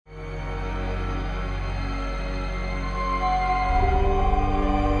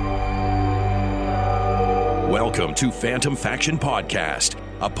Welcome to Phantom Faction Podcast,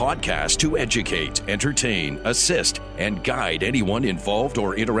 a podcast to educate, entertain, assist, and guide anyone involved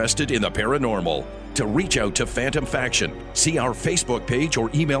or interested in the paranormal. To reach out to Phantom Faction, see our Facebook page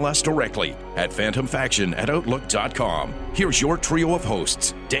or email us directly at phantomfaction@outlook.com. Here's your trio of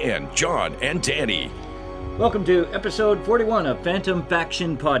hosts, Dan, John, and Danny. Welcome to episode 41 of Phantom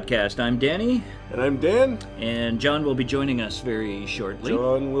Faction Podcast. I'm Danny. And I'm Dan. And John will be joining us very shortly.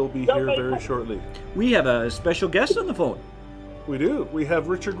 John will be here very shortly. We have a special guest on the phone. We do. We have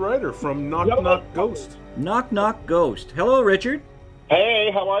Richard Ryder from Knock Knock Ghost. Knock Knock Ghost. Hello, Richard.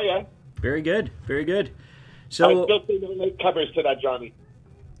 Hey, how are you? Very good, very good. I So, still say no late covers to that, Johnny.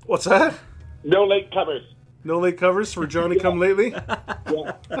 What's that? No late covers. No late covers for Johnny Come Lately?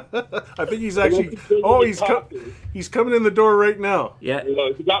 Yeah. I think he's actually... Oh, he's coming in the door right now. yeah,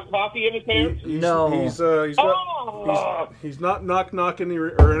 You got coffee in his hands? No. He's not knocking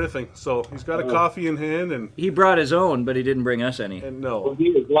or anything. So he's got a coffee in hand and he brought his own, but he didn't bring us any. Well, no.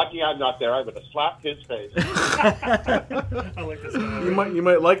 he was lucky I'm not there. I would have slapped his face. I like this guy. You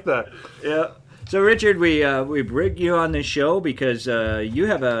might like that. Yeah. So, Richard, we bring you on this show because you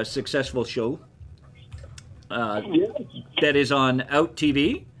have a successful show Yes. that is on Out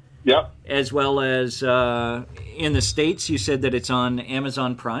TV, Yep. as well as in the States. You said that it's on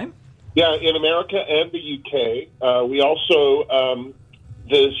Amazon Prime. Yeah, in America and the UK. We also,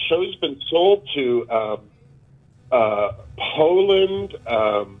 the show's been sold to Poland,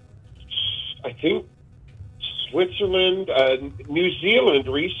 I think Switzerland, New Zealand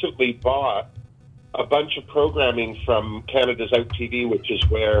recently bought a bunch of programming from Canada's Out TV, which is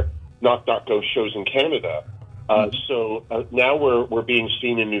where Knock Knock Ghost shows in Canada. So now we're being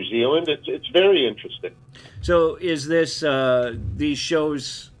seen in New Zealand. It's very interesting. So is this these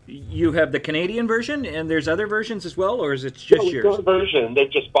shows? You have the Canadian version, and there's other versions as well, or is it just It's yours? a version. They've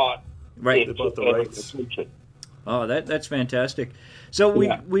just bought. Right. They bought the rights. Oh, that's fantastic. So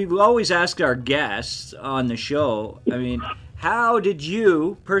Yeah. we've always asked our guests on the show. I mean, how did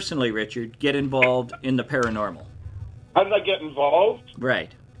you personally, Richard, get involved in the paranormal? How did I get involved?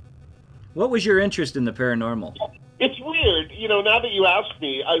 Right. What was your interest in the paranormal? It's weird. You know, now that you ask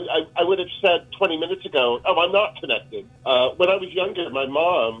me, I would have said 20 minutes ago, oh, I'm not connected. When I was younger, my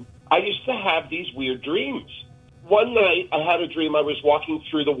mom, I used to have these weird dreams. One night, I had a dream I was walking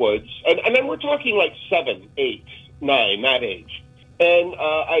through the woods, and then we're talking like 7, 8, 9, that age. And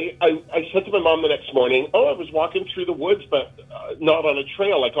I said to my mom the next morning, oh, I was walking through the woods, but not on a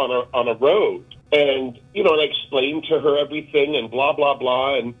trail, like on a road. And, you know, and I explained to her everything and blah, blah,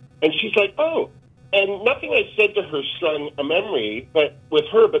 blah. And she's like, oh. And nothing I said to her strung a memory but with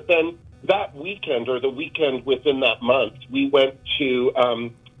her. But then that weekend or the weekend within that month, we went to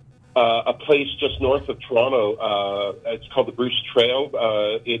a place just north of Toronto. It's called the Bruce Trail.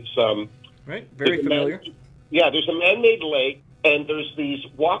 It's Right. Very familiar. there's a man-made lake, and there's these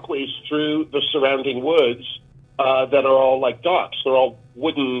walkways through the surrounding woods that are all like docks. They're all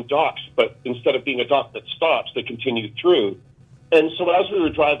wooden docks, but instead of being a dock that stops, they continue through. And so as we were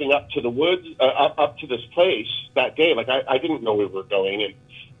driving up to the woods, up to this place that day, like I didn't know we were going, and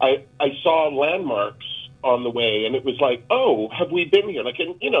I saw landmarks on the way, and it was like, oh, have we been here? Like,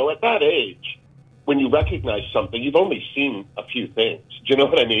 and, you know, at that age, when you recognize something, you've only seen a few things. Do you know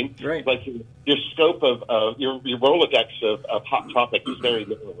what I mean? Right. Like your scope of your Rolodex of hot topics is very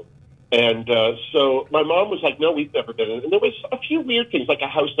limited. And so my mom was like, no, we've never been in. And there was a few weird things, like a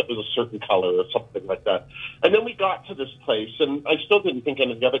house that was a certain color or something like that. And then we got to this place, and I still didn't think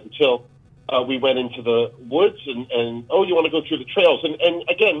anything of it until we went into the woods and oh, you want to go through the trails? And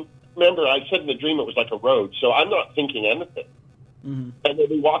again, remember, I said in the dream it was like a road, so I'm not thinking anything. Mm-hmm. And then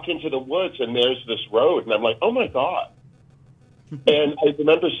we walk into the woods, and there's this road, and I'm like, oh, my God. And I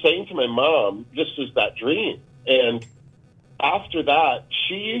remember saying to my mom, this is that dream. And after that,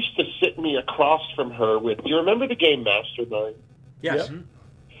 she used to sit me across from her with, do you remember the game Mastermind? Yes. Yep.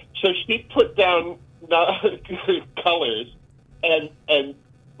 So she put down colors and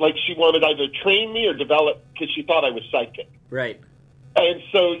like she wanted either train me or develop, because she thought I was psychic. Right. And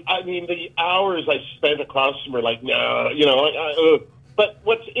so, I mean, the hours I spent across from her, like, no, you know. But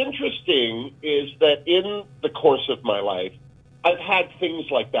what's interesting is that in the course of my life, I've had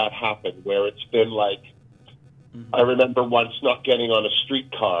things like that happen where it's been like, I remember once not getting on a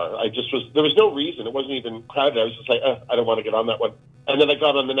streetcar. There was no reason. It wasn't even crowded. I was just like, I don't want to get on that one. And then I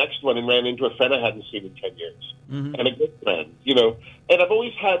got on the next one and ran into a friend I hadn't seen in 10 years. Mm-hmm. And a good friend, you know. And I've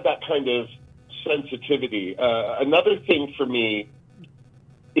always had that kind of sensitivity. Another thing for me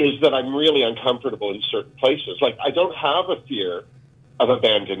is that I'm really uncomfortable in certain places. Like, I don't have a fear of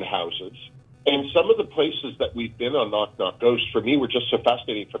abandoned houses. And some of the places that we've been on Knock Knock Ghost, for me, were just so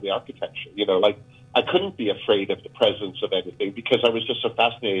fascinating from the architecture. You know, like I couldn't be afraid of the presence of anything because I was just so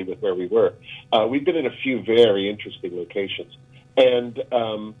fascinated with where we were. We've been in a few very interesting locations. And,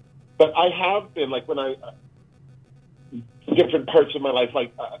 but I have been, like, different parts of my life,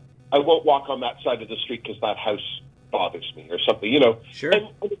 like, I won't walk on that side of the street because that house bothers me or something, you know. Sure. And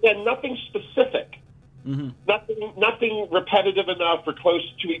again, nothing specific. Mm-hmm. Nothing repetitive enough or close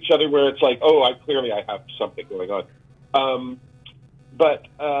to each other where it's like, oh, I have something going on. But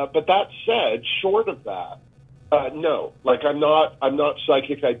that said, short of that, no. Like I'm not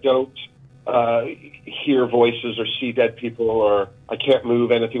psychic. I don't hear voices or see dead people, or I can't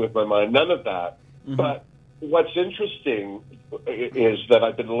move anything with my mind. None of that. Mm-hmm. But what's interesting is that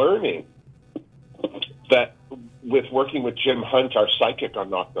I've been learning that with working with Jim Hunt, our psychic on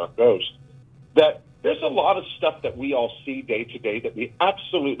Knock Knock Ghost, that there's a lot of stuff that we all see day to day that we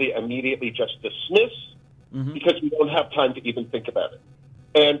absolutely immediately just dismiss because we don't have time to even think about it.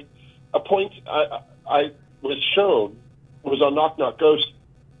 And a point I was shown was on Knock Knock Ghost.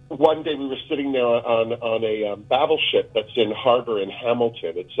 One day we were sitting there on a battleship that's in harbor in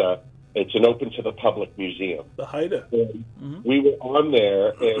Hamilton. It's an open to the public museum. The Haida. We were on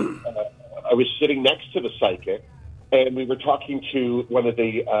there, and I was sitting next to the psychic, and we were talking to one of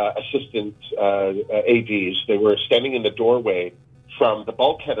the assistant ADs. They were standing in the doorway from the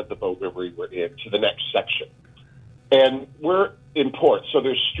bulkhead of the boat where we were in to the next section. And we're in port, so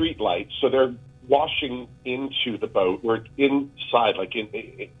there's street lights, so they're washing into the boat. We're inside, like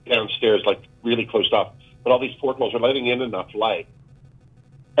downstairs, like really closed off. But all these portholes are letting in enough light.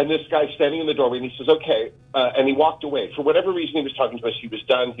 And this guy's standing in the doorway, and he says, okay, and he walked away. For whatever reason he was talking to us, he was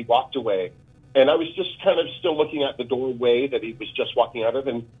done, he walked away. And I was just kind of still looking at the doorway that he was just walking out of,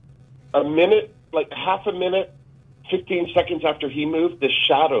 and a minute, like half a minute, 15 seconds after he moved, this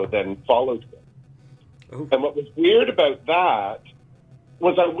shadow then followed him. Oh. And what was weird about that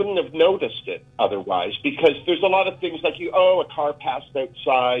was I wouldn't have noticed it otherwise, because there's a lot of things like a car passed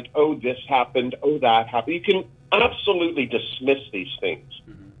outside, this happened, that happened. You can absolutely dismiss these things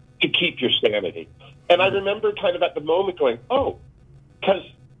to keep your sanity. And I remember kind of at the moment going, because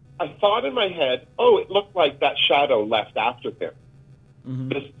I thought in my head, it looked like that shadow left after him.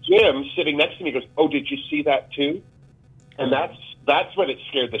 This Jim sitting next to me goes, did you see that too? And that's when it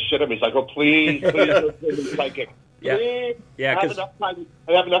scared the shit out of me. He's like, please don't psychic. Please, yeah, I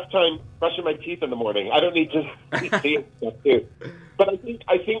have enough time brushing my teeth in the morning. I don't need to see it stuff too. But I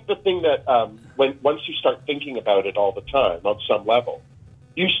think the thing that once you start thinking about it all the time on some level,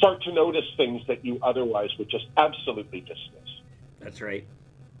 you start to notice things that you otherwise would just absolutely dismiss. That's right.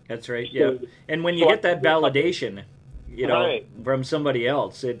 Yeah. And when you get that validation, from somebody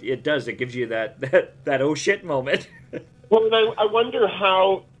else, it gives you that oh shit moment. Well, and I wonder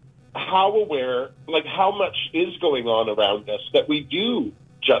how aware, like how much is going on around us that we do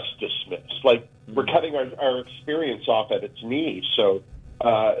just dismiss. Like we're cutting our experience off at its knees. So,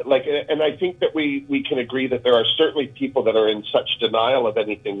 and I think that we can agree that there are certainly people that are in such denial of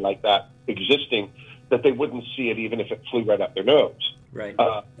anything like that existing that they wouldn't see it even if it flew right up their nose. Right.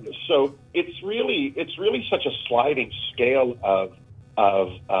 So it's really such a sliding scale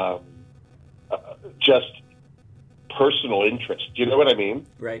of just personal interest. Do you know what I mean?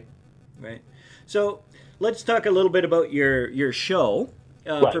 Right. So let's talk a little bit about your show.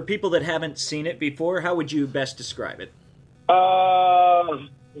 Right. For people that haven't seen it before, how would you best describe it? The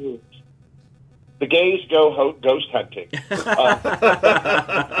gays go ghost hunting.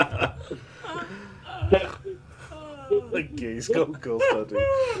 The gays go ghost hunting.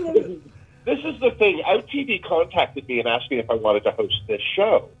 This is the thing. OutTV contacted me and asked me if I wanted to host this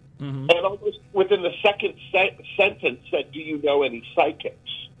show. And almost within the second sentence said, do you know any psychics?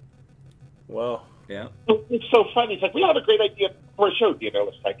 Wow. Yeah. It's so funny. It's like, we have a great idea for a show. Do you know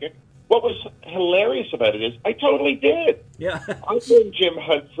a psychic? What was hilarious about it is I totally did. Yeah. I've known Jim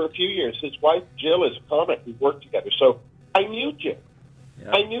Hunt for a few years. His wife, Jill, is a comic. We worked together. So I knew Jim.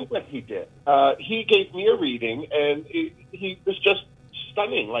 Yeah. I knew what he did. He gave me a reading, and he was just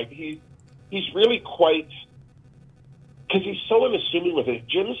stunning. Like, he's really quite... Because he's so unassuming with it.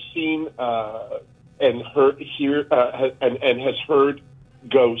 Jim's seen and has heard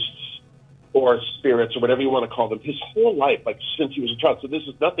ghosts or spirits or whatever you want to call them his whole life, like since he was a child. So this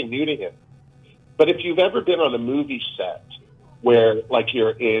is nothing new to him. But if you've ever been on a movie set where, like,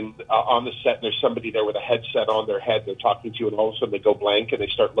 you're in on the set and there's somebody there with a headset on their head, they're talking to you, and all of a sudden they go blank and they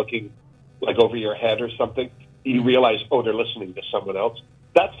start looking like over your head or something, you realize, they're listening to someone else.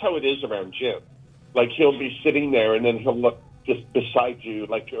 That's how it is around Jim. Like, he'll be sitting there, and then he'll look just beside you,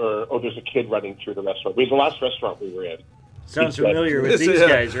 like, there's a kid running through the restaurant. It was the last restaurant we were in. Sounds familiar with these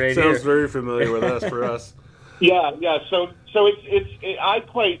guys right here. Sounds very familiar with us for us. Yeah. So I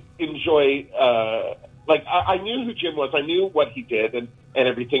quite enjoy. I knew who Jim was. I knew what he did and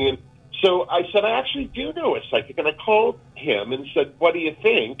everything. And so I said, I actually do know a psychic. And I called him and said, what do you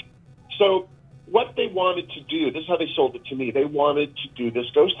think? So what they wanted to do, this is how they sold it to me. They wanted to do this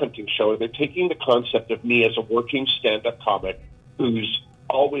ghost hunting show. They're taking the concept of me as a working stand-up comic who's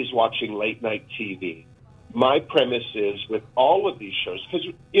always watching late-night TV. My premise is with all of these shows, because,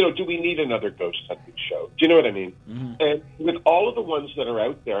 do we need another ghost hunting show? Do you know what I mean? Mm-hmm. And with all of the ones that are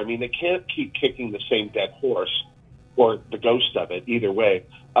out there, I mean, they can't keep kicking the same dead horse or the ghost of it, either way.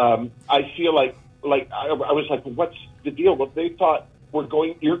 I feel like I was like, well, what's the deal? Well, they thought,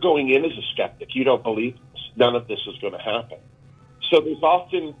 you're going in as a skeptic. You don't believe this. None of this is going to happen. So there's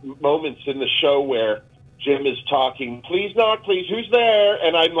often moments in the show where Jim is talking, please knock, please, who's there?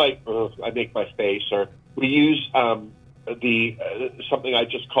 And I'm like, I make my face. Or we use something I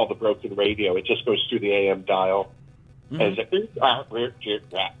just call the broken radio. It just goes through the AM dial. Mm-hmm.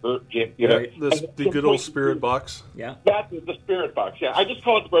 The good old spirit box. Yeah. That is the spirit box, yeah. I just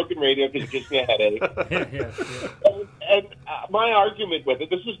call it the broken radio because it gives me a headache. And my argument with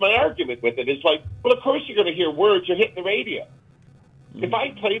it, is like, well, of course you're going to hear words. You're hitting the radio. Mm-hmm. If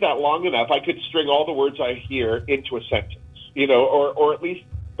I play that long enough, I could string all the words I hear into a sentence, or at least,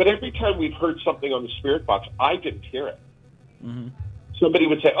 but every time we've heard something on the spirit box, I didn't hear it. Mm-hmm. Somebody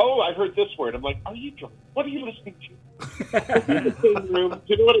would say, oh, I heard this word. I'm like, are you drunk? What are you listening to? In the same room. Do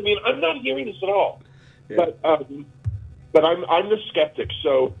you know what I mean? I'm not hearing this at all. Yeah. But I'm the skeptic.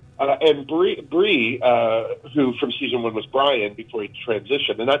 So, and Bree, who from season 1 was Brian before he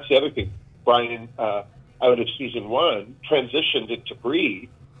transitioned, and that's the other thing. Brian, out of season 1, transitioned into Bree,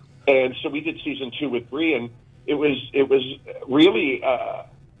 and so we did season 2 with Bree, and it was really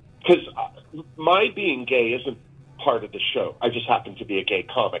because my being gay isn't part of the show. I just happen to be a gay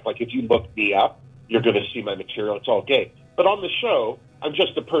comic. Like if you look me up, you're going to see my material. It's all gay. But on the show, I'm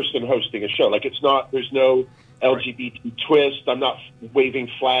just a person hosting a show. Like there's no LGBT twist. I'm not waving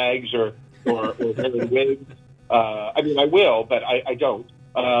flags or wearing wigs. I mean, I will, but I don't.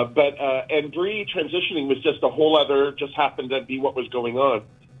 And Bree transitioning was just a whole other, just happened to be what was going on.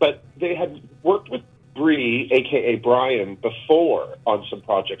 But they had worked with Bree, a.k.a. Brian, before on some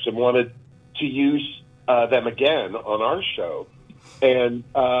projects and wanted to use them again on our show. And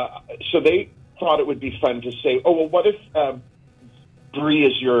so they thought it would be fun to say, oh, well, what if Bree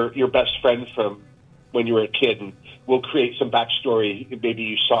is your best friend from when you were a kid, and we'll create some backstory. Maybe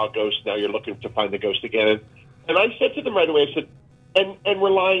you saw a ghost, now you're looking to find the ghost again. And I said to them right away, I said, and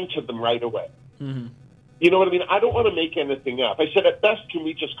we're lying to them right away. Mm-hmm. You know what I mean? I don't want to make anything up. I said, at best, can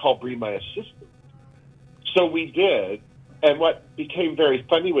we just call Bree my assistant? So we did. And what became very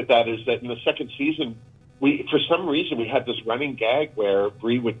funny with that is that in the second season, for some reason, we had this running gag where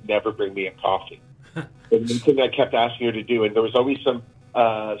Bree would never bring me a coffee. And the thing I kept asking her to do, and there was always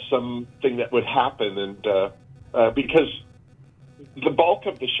something that would happen, and because the bulk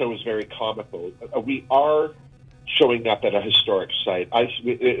of the show is very comical, we are showing up at a historic site.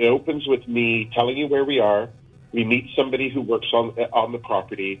 It opens with me telling you where we are. We meet somebody who works on the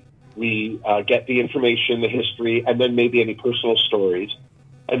property. We get the information, the history, and then maybe any personal stories.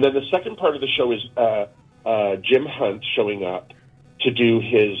 And then the second part of the show is Jim Hunt showing up to do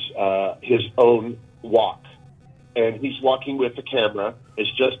his own walk. And he's walking with the camera.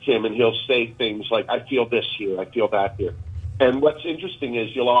 It's just him, and he'll say things like, I feel this here, I feel that here. And what's interesting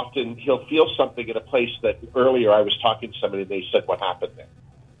is he'll feel something in a place that earlier I was talking to somebody and they said what happened there.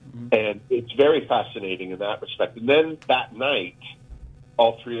 Mm-hmm. And it's very fascinating in that respect. And then that night,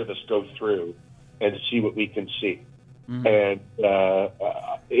 all three of us go through and see what we can see. Mm-hmm. And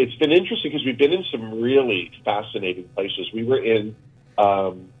it's been interesting because we've been in some really fascinating places. We were in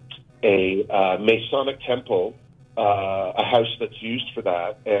a Masonic temple, a house that's used for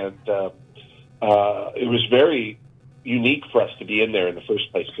that. And it was very unique for us to be in there in the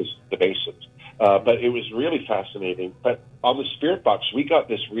first place because the Masons. But it was really fascinating. But on the spirit box, we got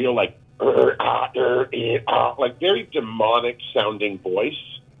this real like very demonic sounding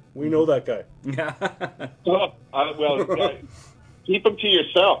voice. We know that guy. Keep him to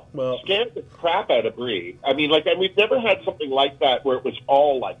yourself. Well, Scare the crap out of Bree. I mean, and we've never had something like that where it was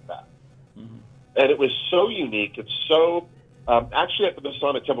all like that. Mm-hmm. And it was so unique. It's so actually at the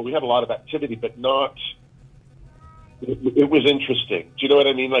Masonic Temple we had a lot of activity, but not. It was interesting. Do you know what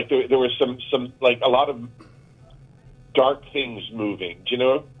I mean? Like there was some like a lot of dark things moving. Do you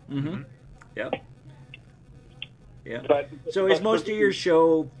know? Mm-hmm. Yeah. Yeah. So is most of your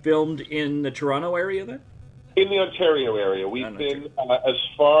show filmed in the Toronto area then? In the Ontario area. We've been as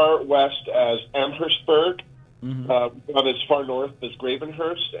far west as Amherstburg. Mm-hmm. We've gone as far north as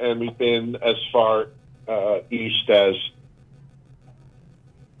Gravenhurst, and we've been as far east as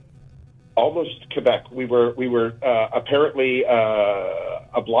almost Quebec. We were apparently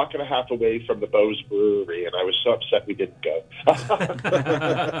a block and a half away from the Beauce Brewery, and I was so upset we didn't go.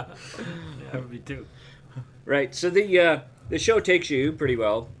 Yeah, me too. Right. So the show takes you pretty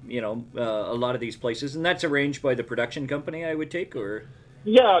well, a lot of these places, and that's arranged by the production company, I would take, or?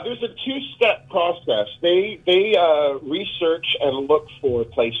 Yeah, there's a two-step process. They research and look for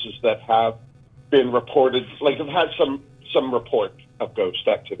places that have been reported, like have had some report of ghost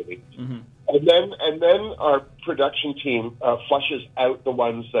activity. Mm-hmm. And then our production team flushes out the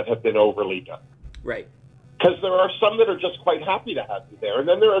ones that have been overly done. Right. Because there are some that are just quite happy to have you there, and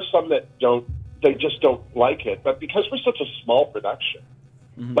then there are some that they just don't like it. But because we're such a small production,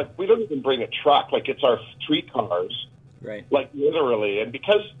 mm-hmm. like we don't even bring a truck, like it's our 3 cars. Right. Like literally, and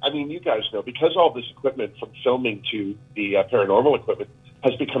because, I mean, you guys know, because all this equipment from filming to the paranormal equipment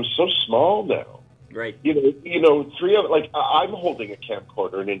has become so small now. Right. You know, 3 of, like, I'm holding a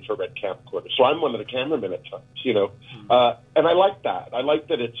camcorder, an infrared camcorder, so I'm one of the cameramen at times, and I like that. I like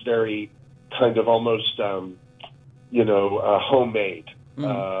that it's very kind of almost, homemade.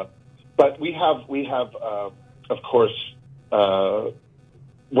 Mm. But we have, of course,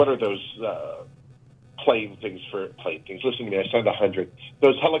 what are those plane things? Listen to me, I sound 100.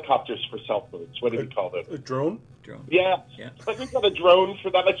 Those helicopters for cell phones. What do we call them? A drone? Drone. Yeah. Like we've got a drone for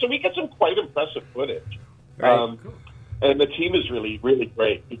that. Like, so we get some quite impressive footage. Right. Cool. And the team is really, really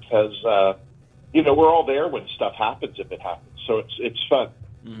great because, we're all there when stuff happens, if it happens. So it's fun.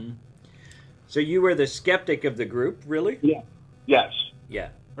 Mm-hmm. So you were the skeptic of the group, really? Yeah. Yes. Yeah.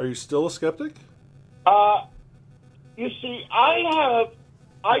 Are you still a skeptic? You see, I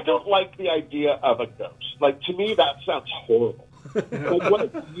don't like the idea of a ghost. Like, to me, that sounds horrible. Like, what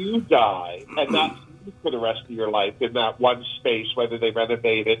if you die and that's you for the rest of your life in that one space, whether they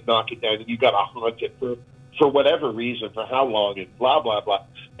renovate it, knock it down, and you got to haunt it for whatever reason, for how long, and blah, blah, blah.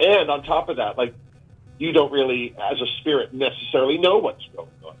 And on top of that, like, you don't really, as a spirit, necessarily know what's going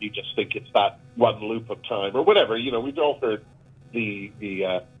on. You just think it's that one loop of time or whatever. We've all heard the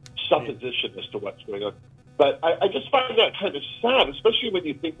supposition as to what's going on. But I just find that kind of sad, especially when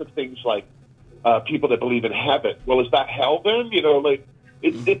you think of things like people that believe in heaven. Well, is that hell then?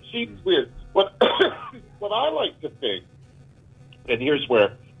 It seems weird. What I like to think, and here's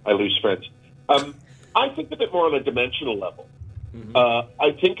where I lose friends, I think of it more on a dimensional level. Mm-hmm.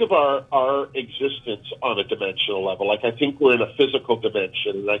 I think of our existence on a dimensional level. Like, I think we're in a physical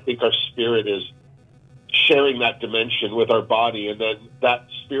dimension, and I think our spirit is sharing that dimension with our body, and then that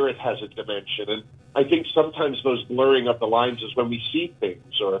spirit has a dimension. And I think sometimes those blurring of the lines is when we see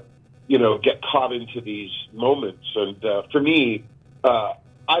things or, get caught into these moments. And for me,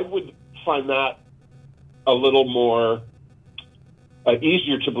 I would find that a little more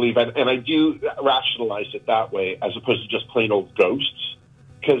easier to believe. And I do rationalize it that way as opposed to just plain old ghosts.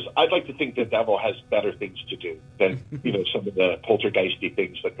 Because I'd like to think the devil has better things to do than, some of the poltergeisty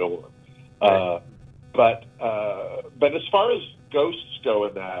things that go on. But as far as ghosts go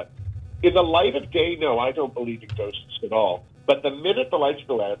in the light of day, no, I don't believe in ghosts at all. But the minute the lights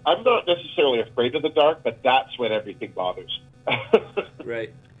go out, I'm not necessarily afraid of the dark, but that's when everything bothers.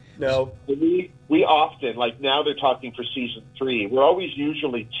 Right. No. We often, like now they're talking for season 3, we're always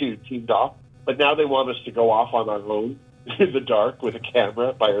usually 2 teamed off, but now they want us to go off on our own in the dark with a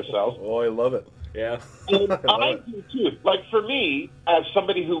camera by ourselves. Oh, I love it. Yeah. And I do too. Like for me, as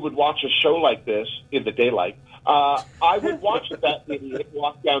somebody who would watch a show like this in the daylight, I would watch that idiot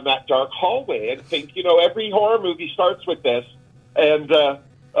walk down that dark hallway and think, every horror movie starts with this. And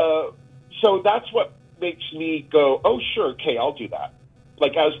so that's what makes me go, oh, sure, okay, I'll do that.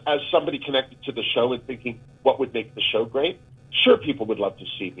 Like as somebody connected to the show and thinking what would make the show great, sure, people would love to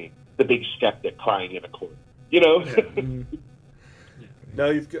see me, the big skeptic crying in a corner, Yeah. Now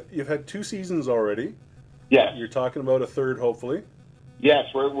you've had 2 seasons already. Yes. You're talking about a third, hopefully. Yes,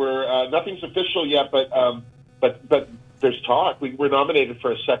 we're nothing's official yet, but there's talk. We're nominated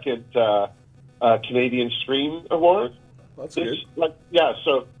for a second Canadian Screen Award. That's good.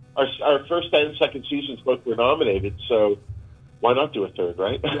 So our first and second seasons both were nominated. So why not do a third,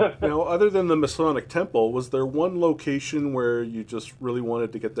 right? Now, other than the Masonic Temple, was there one location where you just really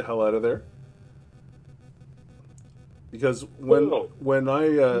wanted to get the hell out of there? Because when I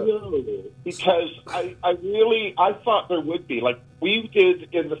because I thought there would be, like we did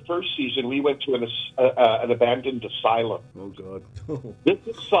in the first season. We went to an abandoned asylum. Oh God! This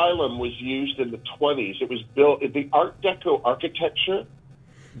asylum was used in the 1920s. It was built. The Art Deco architecture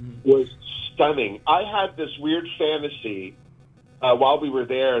was stunning. I had this weird fantasy while we were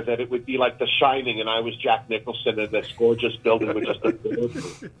there that it would be like The Shining, and I was Jack Nicholson, and this gorgeous building would just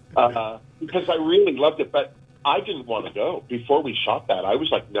because because I really loved it, but I didn't want to go. Before we shot that, I was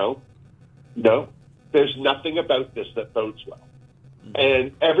like, no, there's nothing about this that bodes well.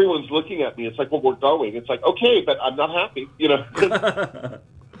 And everyone's looking at me. It's like, well, we're going. It's like, okay, but I'm not happy, you know.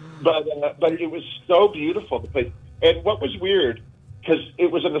 But it was so beautiful, the place. And what was weird, because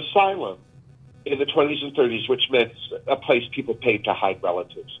it was an asylum in the 20s and 30s, which meant a place people paid to hide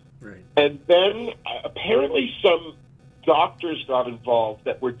relatives. Right. And then apparently some doctors got involved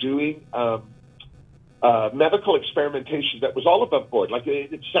that were doing medical experimentation that was all above board. Like,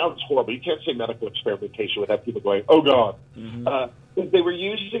 it sounds horrible. You can't say medical experimentation without people going, oh, God. They were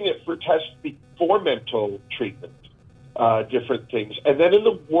using it for tests before mental treatment, different things. And then in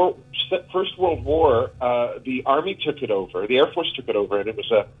the First World War, the Army took it over. The Air Force took it over, and it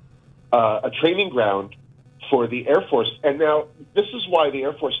was a training ground for the Air Force. And now this is why the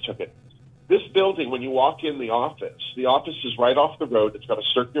Air Force took it. This building, when you walk in the office is right off the road. It's got a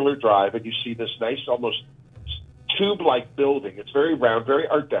circular drive, and you see this nice, almost tube-like building. It's very round, very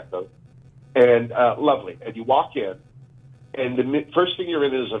Art Deco, and lovely. And you walk in, and the first thing you're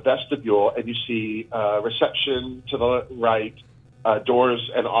in is a vestibule, and you see reception to the right,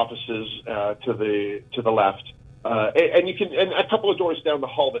 doors and offices to the left, and you can, and a couple of doors down the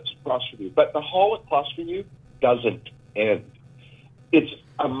hall that's across from you. But the hall across from you doesn't end. It's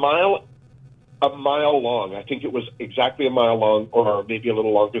a mile long. I think it was exactly a mile long, or maybe a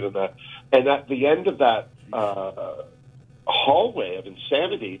little longer than that. And at the end of that hallway of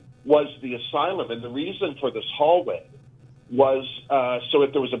insanity was the asylum. And the reason for this hallway was so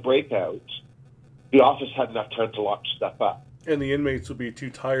if there was a breakout, the office had enough time to lock stuff up. And the inmates would be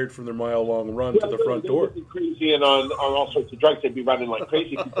too tired from their mile-long run to the front door. They'd be crazy and on all sorts of drugs. They'd be running like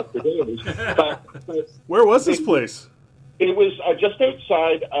crazy people for days. But where was this place? It was just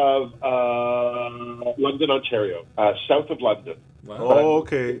outside of London, Ontario, south of London. Wow. Oh,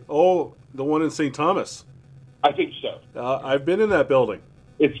 okay. Oh, the one in St. Thomas. I think so. I've been in that building.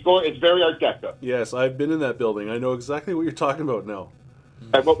 It's very Art Deco. Yes, I've been in that building. I know exactly what you're talking about now.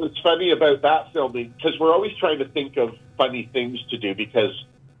 And what was funny about that filming, because we're always trying to think of funny things to do, because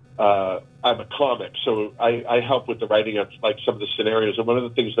I'm a comic, so I help with the writing of like some of the scenarios. And one of the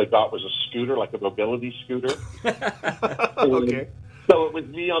things they got was a scooter, like a mobility scooter. Okay. So it was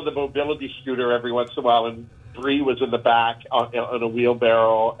me on the mobility scooter every once in a while, and Bree was in the back on a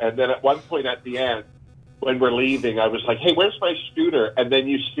wheelbarrow. And then at one point at the end, when we're leaving, I was like, hey, where's my scooter? And then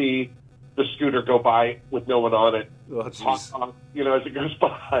you see the scooter go by with no one on it, as it goes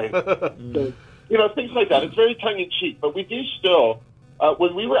by. So, things like that. It's very tongue-in-cheek, but we do still,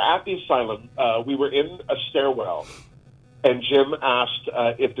 when we were at the asylum, we were in a stairwell, and Jim asked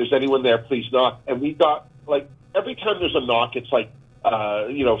if there's anyone there, please knock. And we got, like, every time there's a knock, it's like,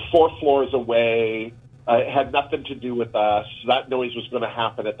 4 floors away. It had nothing to do with us. That noise was going to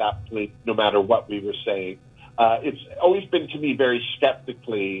happen at that point, no matter what we were saying. It's always been, to me, very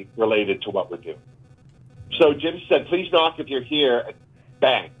skeptically related to what we're doing. So Jim said, please knock if you're here. And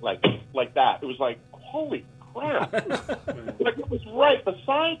bang, like that. It was like, holy crap. Like, it was right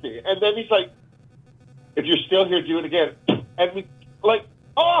beside me. And then he's like, if you're still here, do it again. And we,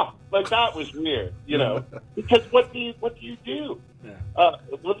 that was weird, because what do you do? Yeah.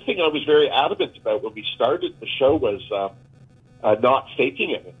 One thing I was very adamant about when we started the show was not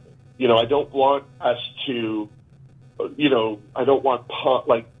faking anything. I don't want us to, I don't want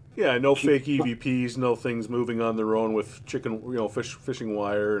no fake EVPs, no things moving on their own with fishing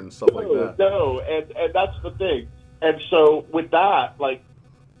wire and stuff like that. No, and that's the thing. And so with that,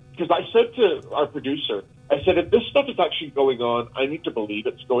 because I said to our producer, I said, if this stuff is actually going on, I need to believe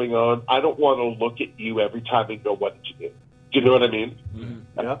it's going on. I don't want to look at you every time and go, what did you do? Do you know what I mean?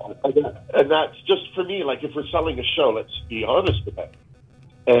 Mm-hmm. Yeah. And that's just, for me, like, if we're selling a show, let's be honest about it.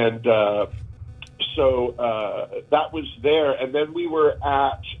 And so that was there. And then we were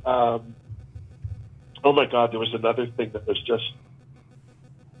at, oh my God, there was another thing that was just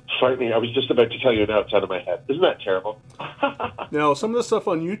frightening. I was just about to tell you, now it's out of my head. Isn't that terrible? Now, some of the stuff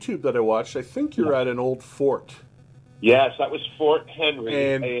on YouTube that I watched, I think you're at an old fort. Yes, that was Fort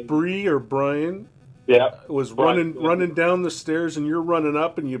Henry. And Bree or Brian was Brian. running down the stairs, and you're running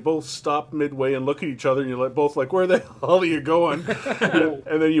up, and you both stop midway and look at each other, and you're both like, where the hell are you going?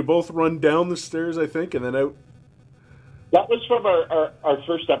 And then you both run down the stairs, I think, and then out. That was from our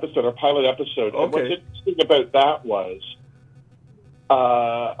first episode, our pilot episode. Okay. And what's interesting about that was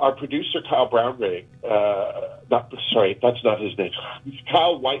our producer, Kyle Brownrigg, that's not his name.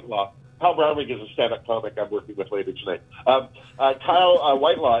 Kyle Whitelaw. Kyle Brownrigg is a stand-up comic I'm working with later tonight. Kyle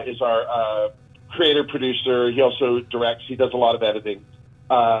Whitelaw is our creator, producer. He also directs. He does a lot of editing.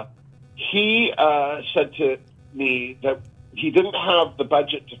 He said to me that he didn't have the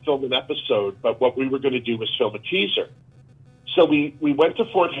budget to film an episode, but what we were going to do was film a teaser. So we went to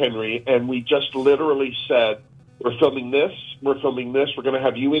Fort Henry, and we just literally said, we're filming this, we're going to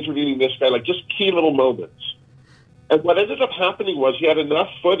have you interviewing this guy, like just key little moments. And what ended up happening was he had enough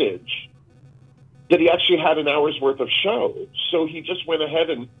footage that he actually had an hour's worth of show. So he just went ahead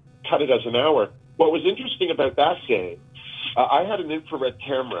and cut it as an hour. What was interesting about that day, I had an infrared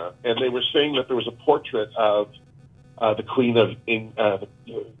camera, and they were saying that there was a portrait of the Queen of England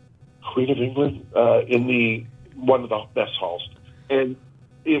in one of the mess halls, and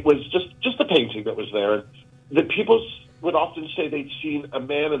it was just a painting that was there. And the people would often say they'd seen a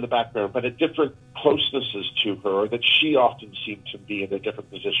man in the background, but at different closenesses to her, or that she often seemed to be in a different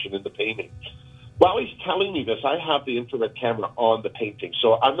position in the painting. While he's telling me this, I have the infrared camera on the painting,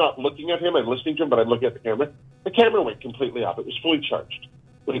 so I'm not looking at him, I'm listening to him, but I'm looking at the camera. The camera went completely off. It was fully charged.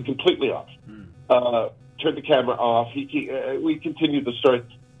 Went completely off. Turned the camera off. We continued the story.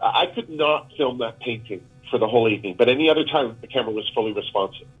 I could not film that painting for the whole evening, but any other time the camera was fully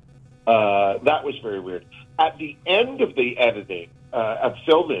responsive. That was very weird. At the end of the editing, of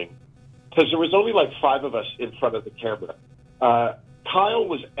filming, because there was only like 5 of us in front of the camera, Kyle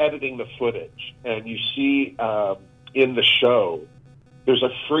was editing the footage, and you see in the show, there's a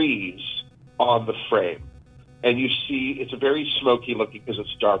freeze on the frame. And you see, it's a very smoky looking because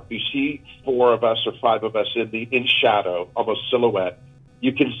it's dark. You see 4 of us or 5 of us in shadow, almost silhouette.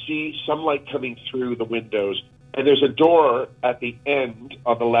 You can see some light coming through the windows, and there's a door at the end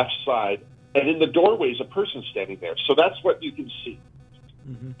on the left side, and in the doorway is a person standing there. So that's what you can see.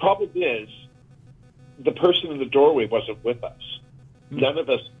 Mm-hmm. Problem is, the person in the doorway wasn't with us. Mm-hmm. None of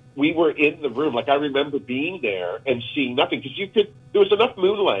us. We were in the room. Like, I remember being there and seeing nothing, because there was enough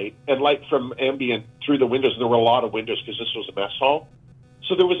moonlight and light from ambient through the windows, and there were a lot of windows because this was a mess hall.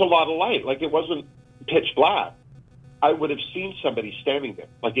 So there was a lot of light. Like, it wasn't pitch black. I would have seen somebody standing there.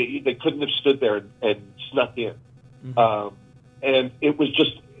 Like, they couldn't have stood there and snuck in. Mm-hmm. And it was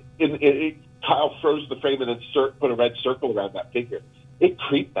just, Kyle froze the frame and then put a red circle around that figure. It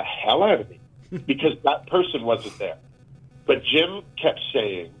creeped the hell out of me because that person wasn't there. But Jim kept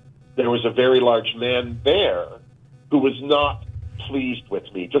saying there was a very large man there who was not pleased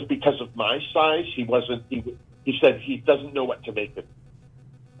with me just because of my size. He said he doesn't know what to make of it.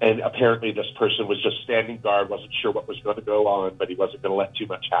 And apparently this person was just standing guard, wasn't sure what was going to go on, but he wasn't going to let too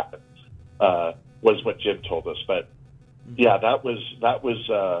much happen, was what Jim told us. But yeah, that was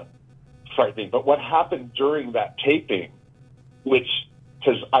frightening. But what happened during that taping, which,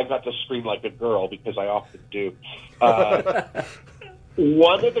 because I got to scream like a girl, because I often do,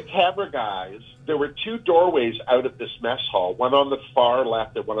 one of the camera guys, there were 2 doorways out of this mess hall, one on the far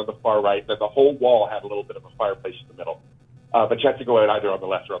left and one on the far right, and the whole wall had a little bit of a fireplace in the middle. But you have to go out either on the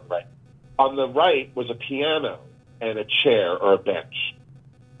left or on the right. On the right was a piano and a chair or a bench.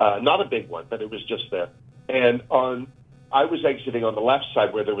 Not a big one, but it was just there. And I was exiting on the left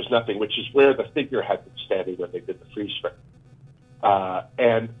side where there was nothing, which is where the figure had been standing when they did the freeze frame.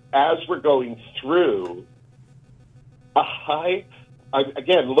 And as we're going through, I'm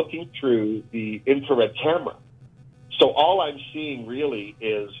again looking through the infrared camera. So all I'm seeing really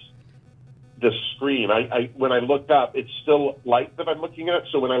is the screen. When I look up, it's still light that I'm looking at.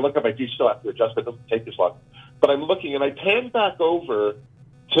 So when I look up, I do still have to adjust. It doesn't take as long. But I'm looking, and I pan back over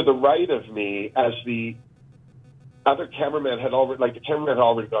to the right of me as the other cameraman had already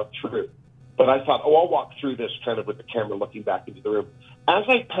gone through. But I thought, I'll walk through this kind of with the camera looking back into the room. As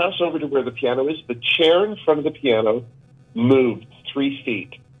I pass over to where the piano is, the chair in front of the piano moved 3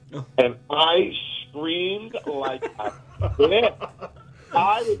 feet. Oh. And I screamed like a bitch.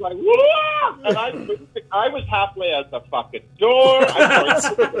 I was like, whoa! And I was halfway out the fucking door.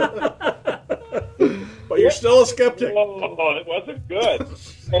 But you're still a skeptic. Oh, it wasn't good.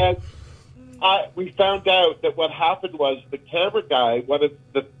 And we found out that what happened was the camera guy, one of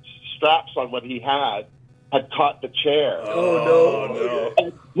the straps on what he had caught the chair. Oh, no.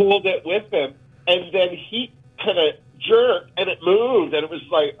 And pulled it with him. And then he kind of jerked, and it moved, and it was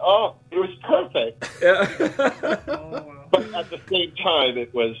like, oh, it was perfect. Yeah. But at the same time,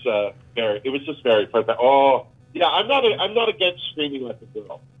 it was just very perfect. Oh, yeah, I'm not against screaming like a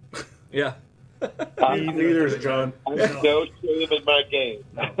girl. Yeah. Neither is John. I have no shame in my game.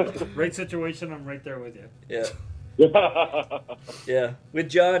 No. Right situation, I'm right there with you. Yeah. Yeah. With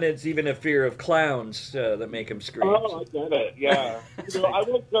John, it's even a fear of clowns that make him scream. Oh, I get it. Yeah. I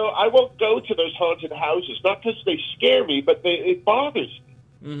won't go to those haunted houses, not because they scare me, but it bothers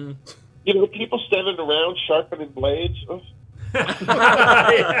me. Mm-hmm. People standing around sharpening blades.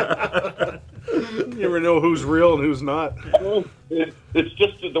 You never know who's real and who's not. It's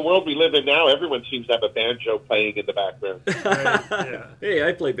just the world we live in now. Everyone seems to have a banjo playing in the background. Yeah. Hey,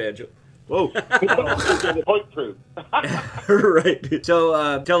 I play banjo. Whoa. Point proof. Right.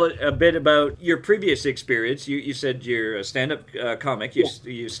 So tell a bit about your previous experience. You said you're a stand-up comic.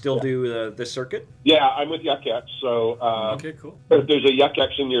 You still do the circuit? Yeah, I'm with Yuck Yucks. So Okay, cool. if there's a Yuck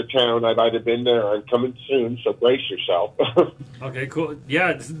Yucks in your town, I've either been there or I'm coming soon, so brace yourself. Okay, cool.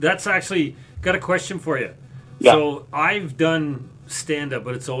 Yeah, that's actually got a question for you. Yeah. So I've done stand-up,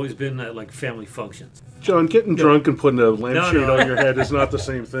 but it's always been at like family functions. John, getting drunk and putting a lampshade No. on your head is not the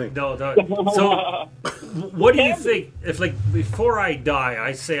same thing. No. So what do you think if, like, before I die,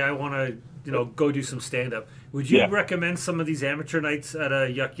 I say I want to, go do some stand-up? Would you recommend some of these amateur nights at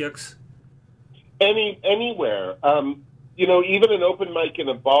Yuck Yucks? Anywhere. Even an open mic in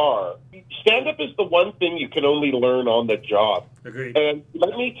a bar. Stand-up is the one thing you can only learn on the job. Agreed. And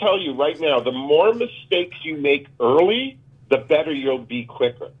let me tell you right now, the more mistakes you make early, the better you'll be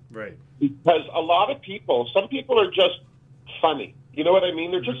quicker. Right. Because a lot of people, some people are just funny. You know what I mean?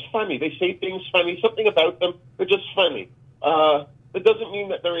 They're just funny. They say things funny, something about them, they're just funny. That doesn't mean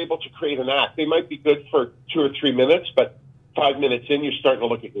that they're able to create an act. They might be good for 2 or 3 minutes, but 5 minutes in, you're starting to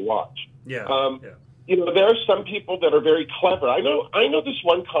look at your watch. Yeah. There are some people that are very clever. I know this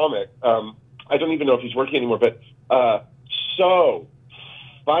one comic. I don't even know if he's working anymore, but so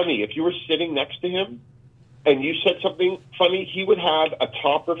funny. If you were sitting next to him and you said something funny, he would have a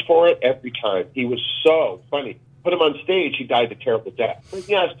topper for it every time. He was so funny. Put him on stage, he died a terrible death. But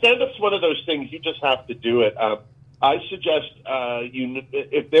yeah, stand-up's one of those things. You just have to do it. I suggest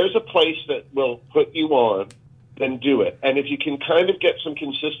if there's a place that will put you on, then do it. And if you can kind of get some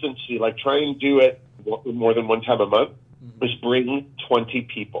consistency, like try and do it more than one time a month, just bring 20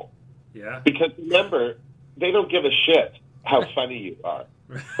 people. Yeah. Because remember, they don't give a shit how funny you are.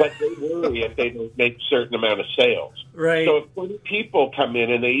 But they worry if they don't make a certain amount of sales. Right. So if 20 people come in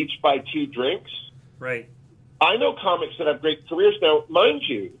and they each buy 2 drinks, right. I know comics that have great careers. Now, mind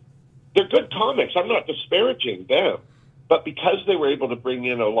you, they're good comics. I'm not disparaging them. But because they were able to bring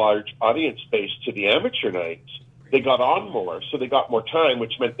in a large audience base to the amateur nights, they got on more, so they got more time,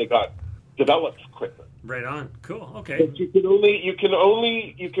 which meant they got developed quicker. Right on. Cool. Okay. But you can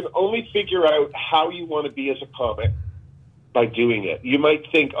only figure out how you want to be as a comic by doing it. You might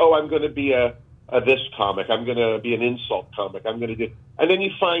think, oh, I'm going to be a this comic. I'm going to be an insult comic. I'm going to do, and then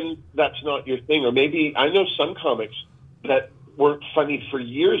you find that's not your thing. Or maybe I know some comics that weren't funny for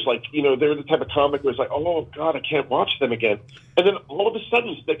years. Like, they're the type of comic where it's like, oh God, I can't watch them again. And then all of a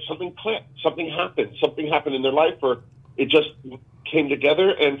sudden, something clicked. Something happened in their life, or it just came together.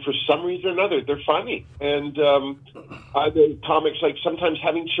 And for some reason or another, they're funny. And other comics, like sometimes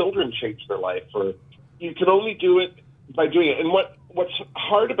having children change their life, or you can only do it by doing it. And what's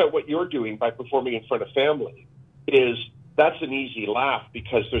hard about what you're doing by performing in front of family is that's an easy laugh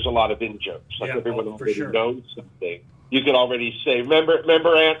because there's a lot of in-jokes. Like everyone already knows something. You can already say,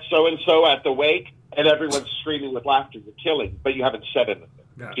 remember Aunt so-and-so at the wake? And everyone's screaming with laughter. You're killing, but you haven't said anything.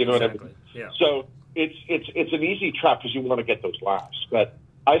 Yeah, you know what I mean? Yeah. So it's an easy trap because you want to get those laughs. But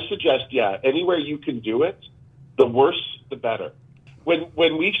I suggest, anywhere you can do it, the worse, the better.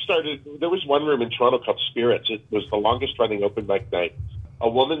 When we started, there was one room in Toronto called Spirits. It was the longest running open mic night. A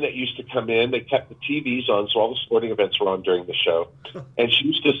woman that used to come in, they kept the TVs on, so all the sporting events were on during the show. And she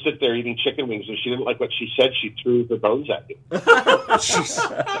used to sit there eating chicken wings. If she didn't like what she said, she threw her bones at you.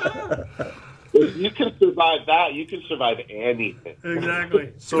 If you can survive that, you can survive anything.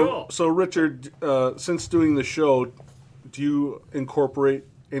 Exactly. So Richard, since doing the show, do you incorporate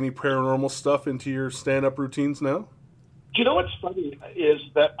any paranormal stuff into your stand-up routines now? Do you know what's funny is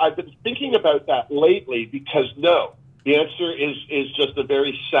that I've been thinking about that lately because no. The answer is just a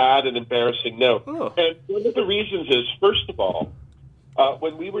very sad and embarrassing no. Oh. And one of the reasons is, first of all,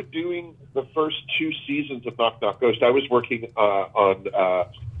 when we were doing the first 2 seasons of Knock Knock Ghost, I was working on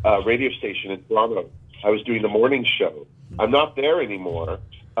a radio station in Toronto. I was doing the morning show. I'm not there anymore,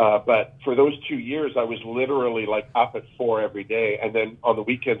 but for those 2 years, I was literally like up at 4 every day, and then on the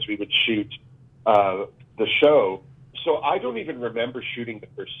weekends we would shoot the show. So I don't even remember shooting the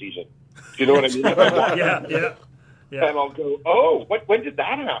first season. Do you know what I mean? Yeah. And I'll go, oh, when did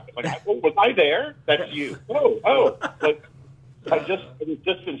that happen? Like, was I there? That's you. Oh. Like, it was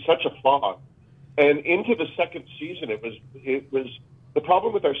just in such a fog. And into the second season, it was the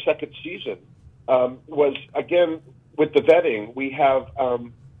problem with our second season was, again, with the vetting, we have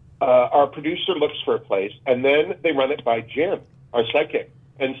our producer looks for a place, and then they run it by Jim, our psychic,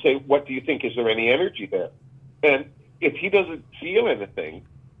 and say, what do you think? Is there any energy there? And if he doesn't feel anything,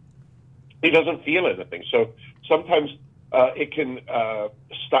 he doesn't feel anything. So sometimes it can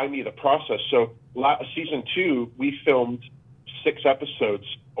stymie the process. So season 2, we filmed 6 episodes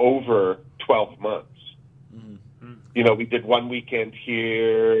over 12 months. You know, we did one weekend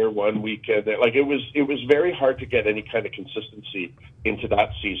here, one weekend there. Like, it was very hard to get any kind of consistency into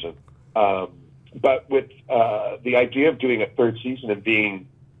that season. But with the idea of doing a 3rd season and being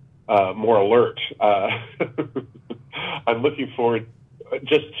more alert, I'm looking forward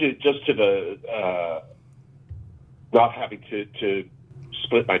just to the not having to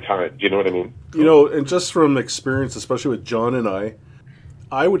split my time. Do you know what I mean? You know, and just from experience, especially with John and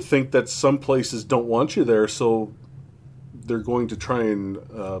I would think that some places don't want you there, so they're going to try and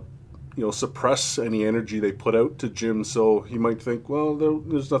suppress any energy they put out to Jim. So he might think, well,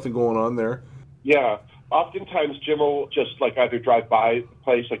 there's nothing going on there. Yeah. Oftentimes Jim will just like either drive by the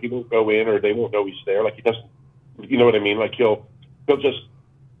place, like he won't go in, or they won't know he's there. Like he doesn't, you know what I mean? Like he'll just,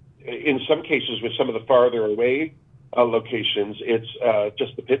 in some cases with some of the farther away locations, it's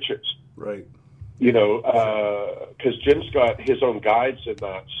just the pictures. Right. You know, because Jim's got his own guides in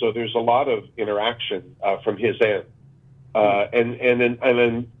that, so there's a lot of interaction from his end, and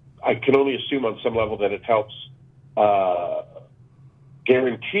then I can only assume on some level that it helps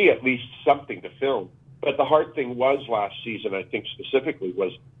guarantee at least something to film. But the hard thing was last season, I think specifically,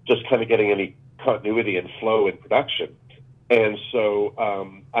 was just kind of getting any continuity and flow in production. And so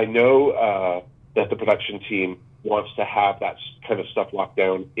I know that the production team wants to have that kind of stuff locked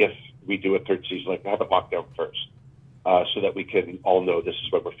down if we do a 3rd season, like have it locked down first, so that we can all know this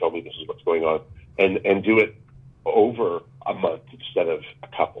is what we're filming, this is what's going on, and do it over a month instead of a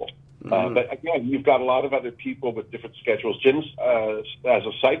couple. But again, you've got a lot of other people with different schedules. Jim's, as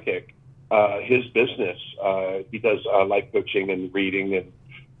a psychic, his business, he does life coaching and reading and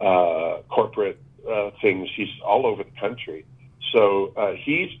corporate things. He's all over the country. So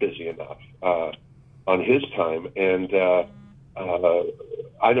he's busy enough on his time. And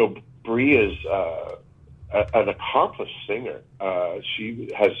I know Bree is an accomplished singer.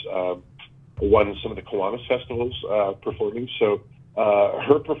 She has won some of the Kiwanis festivals performing. So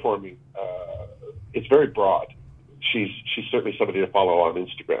her performing, it's very broad. She's certainly somebody to follow on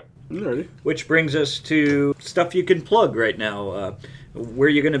Instagram. Alrighty. Which brings us to stuff you can plug right now. Where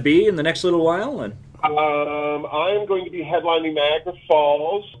you're going to be in the next little while? And I'm going to be headlining Niagara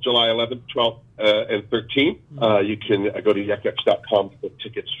Falls, July 11th, 12th, and 13th. You can go to yuckyucks.com for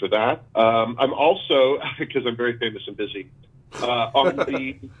tickets for that. I'm also, because I'm very famous and busy, on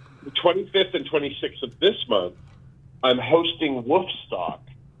the 25th and 26th of this month, I'm hosting Woofstock.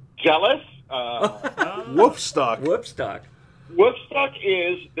 Jealous? Woofstock. Woofstock. Woofstock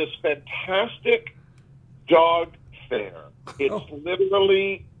is this fantastic dog fair. It's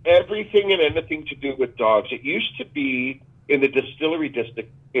literally everything and anything to do with dogs. It used to be in the Distillery District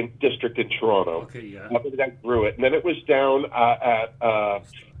in Toronto. Okay, yeah. I grew it. And then it was down at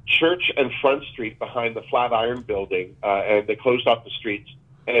Church and Front Street behind the Flatiron Building, and they closed off the streets.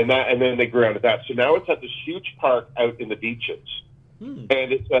 And then they grew out of that. So now it's at this huge park out in the beaches. And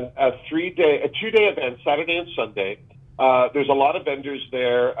it's a 2-day event, Saturday and Sunday. There's a lot of vendors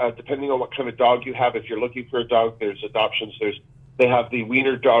there, depending on what kind of dog you have. If you're looking for a dog, there's adoptions. They have the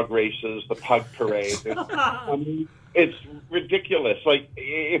wiener dog races, the pug parade. It's ridiculous. Like,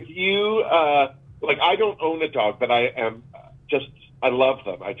 if you, I don't own a dog, but I love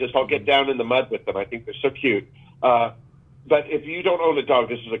them. I'll get down in the mud with them. I think they're so cute. But if you don't own a dog,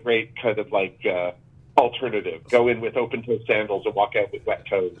 this is a great kind of alternative. Go in with open-toe sandals and walk out with wet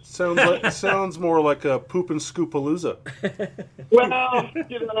toes. Sounds more like a poop and scoopalooza. Well,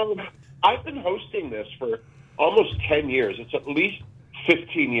 I've been hosting this for almost 10 years. It's at least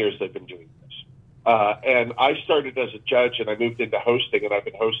 15 years they've been doing this. And I started as a judge, and I moved into hosting, and I've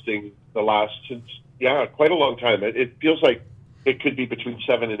been hosting since quite a long time. It feels like it could be between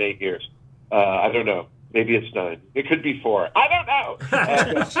 7 and 8 years. I don't know. Maybe it's 9. It could be 4. I don't know.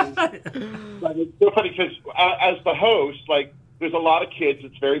 But it's so funny because as the host, there's a lot of kids.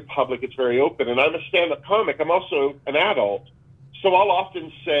 It's very public. It's very open. And I'm a stand-up comic. I'm also an adult. So I'll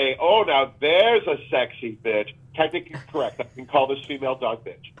often say, oh, now there's a sexy bitch. Technically correct. I can call this female dog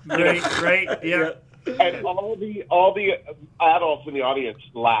bitch. Right, yeah. And all the adults in the audience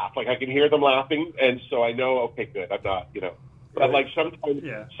laugh. I can hear them laughing. And so I know, okay, good. I'm not, But sometimes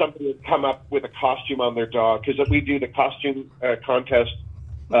somebody would come up with a costume on their dog, because we do the costume contest,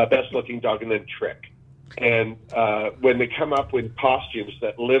 best looking dog, and then trick. And when they come up with costumes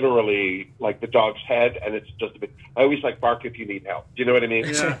that literally the dog's head, and it's just a bit, I always bark if you need help. Do you know what I mean?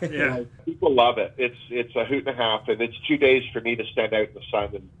 Yeah. People love it. It's a hoot and a half, and it's 2 days for me to stand out in the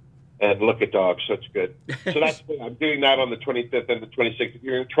sun and look at dogs. So it's good. So I'm doing that on the 25th and the 26th. If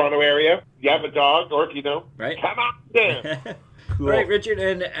you're in the Toronto area, you have a dog, or if you don't, come on down. Cool. All right, Richard,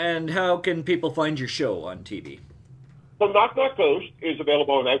 and how can people find your show on TV? So Knock Knock Ghost is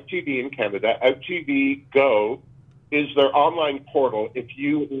available on OutTV in Canada. OutTV Go is their online portal. If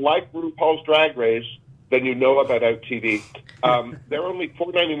you like RuPaul's Drag Race, then you know about OutTV. They're only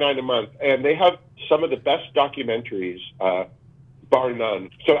 $4.99 a month, and they have some of the best documentaries, bar none.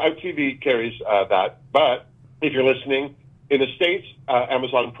 So OutTV carries that. But if you're listening, in the States,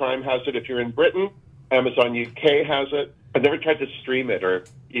 Amazon Prime has it. If you're in Britain, Amazon UK has it. I've never tried to stream it or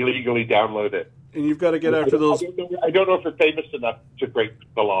illegally download it. And you've got to get after those... I don't know if we're famous enough to break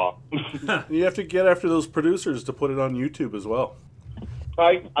the law. You have to get after those producers to put it on YouTube as well.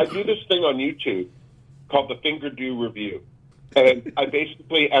 I do this thing on YouTube called the Fingerdo Review. And I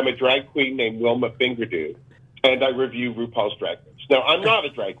basically am a drag queen named Wilma Fingerdo, and I review RuPaul's Drag Race. Now, I'm not a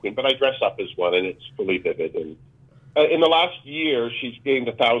drag queen, but I dress up as one, and it's fully vivid. And in the last year, she's gained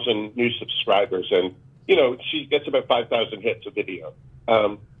 1,000 new subscribers, and, she gets about 5,000 hits a video.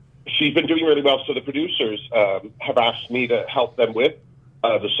 She's been doing really well, so the producers have asked me to help them with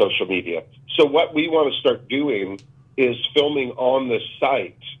the social media. So what we want to start doing is filming on the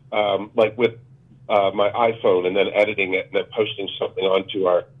site, like with my iPhone, and then editing it and then posting something onto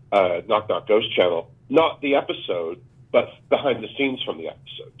our Knock Knock Ghost channel. Not the episode, but behind the scenes from the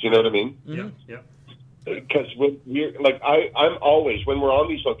episode. Do you know what I mean? Yeah. Because I'm always, when we're on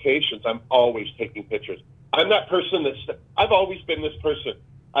these locations, I'm always taking pictures. I'm that person I've always been this person.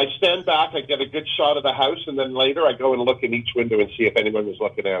 I stand back, I get a good shot of the house, and then later I go and look in each window and see if anyone was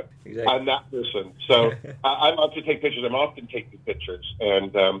looking out. Exactly. I'm that person. So I love to take pictures. I'm often taking pictures.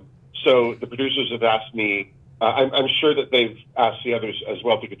 And so the producers have asked me, I'm sure that they've asked the others as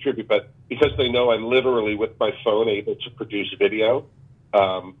well to contribute, but because they know I'm literally with my phone able to produce video,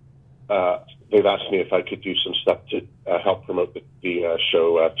 they've asked me if I could do some stuff to help promote the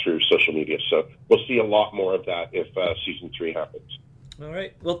show through social media. So we'll see a lot more of that if season 3 happens. All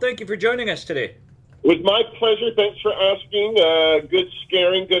right. Well, thank you for joining us today. It was my pleasure. Thanks for asking. Good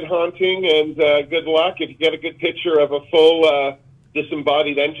scaring, good haunting, and good luck. If you get a good picture of a full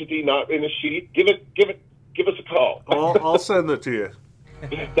disembodied entity not in a sheet, give us a call. I'll send it to you.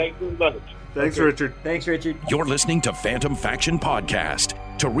 Thank you very much. Thanks, Richard. Thanks, Richard. You're listening to Phantom Faction Podcast.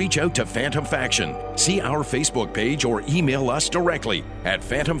 To reach out to Phantom Faction, see our Facebook page or email us directly at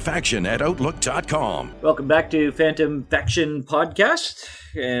phantomfaction@outlook.com. Welcome back to Phantom Faction Podcast.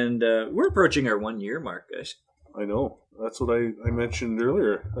 And we're approaching our 1 year mark, guys. I know. That's what I mentioned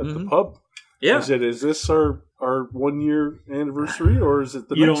earlier at the pub. Yeah. I said, is this our 1 year anniversary, or is it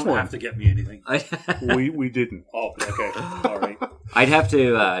the next one? You don't have to get me anything. We didn't. Oh, okay. All right. I'd have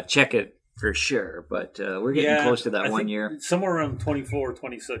to check it for sure, but we're getting close to that 1 year. Somewhere around 24,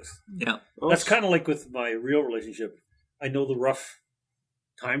 26. Yeah. That's kind of like with my real relationship. I know the rough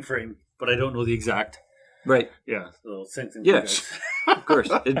time frame, but I don't know the exact. Right. Yeah. So same thing. Yes. Of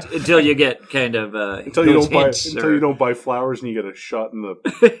course. Until you get kind of until you don't buy flowers and you get a shot in the.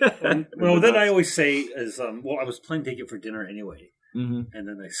 Well, then I always say is I was planning to take it for dinner anyway, and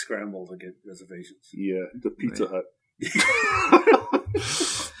then I scramble to get reservations. Yeah, the Pizza Hut.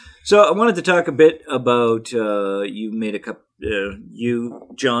 So I wanted to talk a bit about you made a couple. You,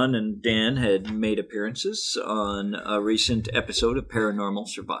 John, and Dan had made appearances on a recent episode of Paranormal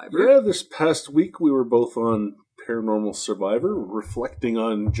Survivor. Yeah, this past week we were both on Paranormal Survivor, reflecting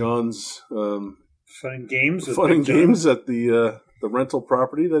on John's fun and games at the rental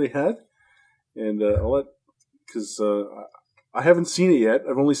property that he had, and I'll let because I haven't seen it yet.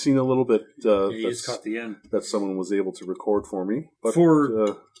 I've only seen a little bit. You just caught the end that someone was able to record for me. But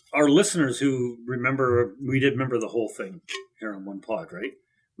for our listeners who remember, we did remember the whole thing here on One Pod, right?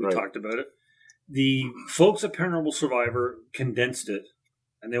 We talked about it. The folks at Paranormal Survivor condensed it,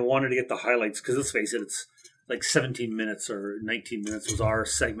 and they wanted to get the highlights because let's face it, it's like 17 minutes or 19 minutes was our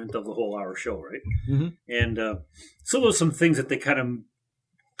segment of the whole hour show, right? Mm-hmm. And so there was some things that they kind of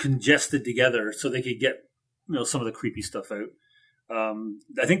congested together so they could get some of the creepy stuff out. I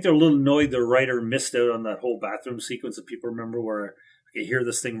think they're a little annoyed the writer missed out on that whole bathroom sequence that people remember where I could hear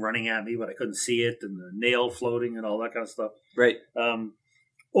this thing running at me, but I couldn't see it, and the nail floating and all that kind of stuff. Right.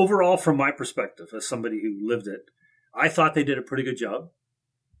 Overall, from my perspective, as somebody who lived it, I thought they did a pretty good job.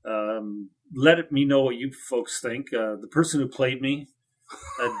 Let me know what you folks think. The person who played me,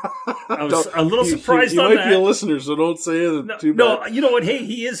 I was a little surprised on that. You might be a listener, so don't say it too bad. No, you know what? Hey,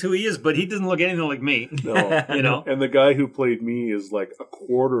 he is who he is, but he doesn't look anything like me. No, And the guy who played me is like a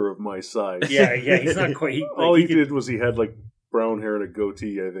quarter of my size. Yeah, he's not quite. All he did was he had like brown hair and a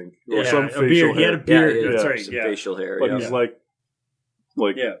goatee, I think, or some facial hair. He had a beard. Yeah, that's right. some facial hair. But he's like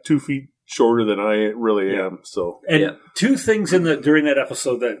like 2 feet shorter than I really am. So, and two things during that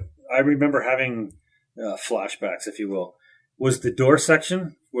episode that I remember having flashbacks, if you will, was the door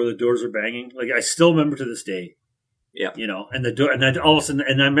section where the doors are banging. Like I still remember to this day. Yeah, and the door, and then all of a sudden,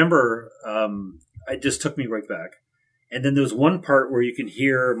 and I remember, it just took me right back. And then there was one part where you can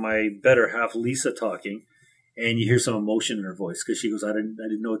hear my better half, Lisa, talking, and you hear some emotion in her voice because she goes, "I didn't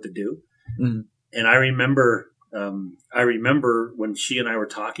know what to do." Mm-hmm. And I remember when she and I were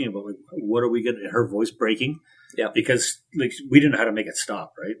talking about like, what are we going to, her voice breaking? Yeah. Because like we didn't know how to make it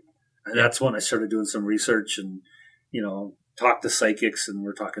stop. Right. And that's when I started doing some research and, talked to psychics, and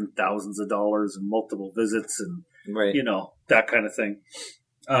we're talking thousands of dollars and multiple visits and, that kind of thing.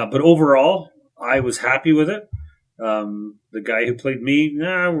 But overall, I was happy with it. The guy who played me,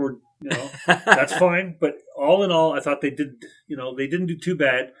 that's fine. But all in all, I thought they didn't do too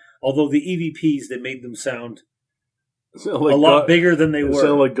bad. Although the EVPs, they made them sound a lot bigger than they were. It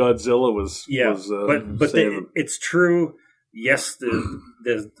sounded like Godzilla was. Yeah, but it's true. Yes,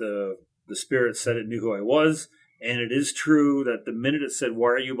 the spirit said it knew who I was, and it is true that the minute it said, "Why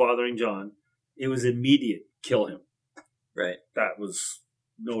are you bothering John?" it was immediate. Kill him. Right. That was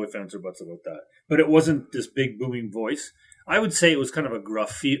no ifs, ands, or buts about that. But it wasn't this big booming voice. I would say it was kind of a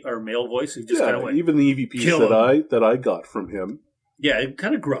gruff or male voice. It just kind of went, even the EVPs that I got from him. Yeah,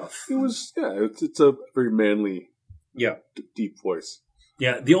 kind of gruff. It was, it's a very manly, deep voice.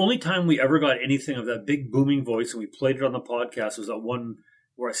 Yeah, the only time we ever got anything of that big booming voice, and we played it on the podcast, was that one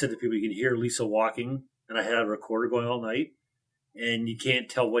where I said to people, you can hear Lisa walking, and I had a recorder going all night, and you can't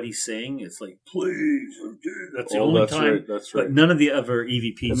tell what he's saying. It's like, please. That's the only time. Right, that's right. But none of the other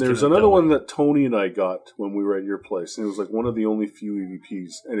EVPs. And there's another one that Tony and I got when we were at your place, and it was like one of the only few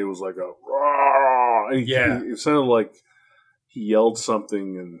EVPs, and it was like a rah! It sounded like he yelled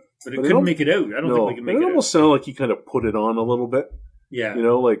something, but it couldn't make it out. I don't think we can make it out. It almost sounded like he kind of put it on a little bit. Yeah,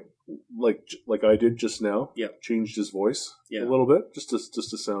 like I did just now. Yeah, changed his voice a little bit just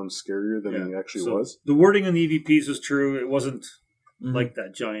to sound scarier than he actually was. The wording in the EVPs was true. It wasn't like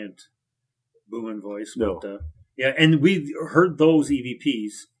that giant booming voice. No, but, and we heard those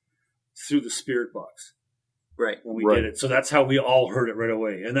EVPs through the spirit box. Right when we did it, so that's how we all heard it right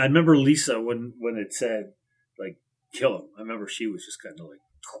away. And I remember Lisa when it said like, kill him. I remember she was just kind of like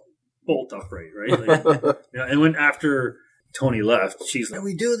bolt upright, right? Like, and when after Tony left, she's like, "How do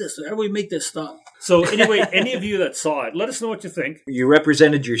we do this? How do we make this stop?" So anyway, any of you that saw it, let us know what you think. You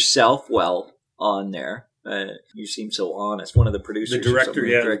represented yourself well on there. You seem so honest. One of the producers, the director,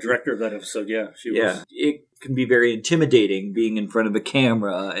 the director of that episode, she was. It can be very intimidating being in front of a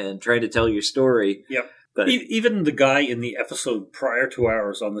camera and trying to tell your story. Yep. But even the guy in the episode prior to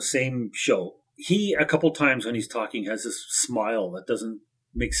ours on the same show, he, a couple times when he's talking, has this smile that doesn't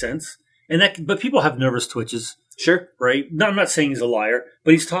make sense. But people have nervous twitches. Sure. Right? No, I'm not saying he's a liar,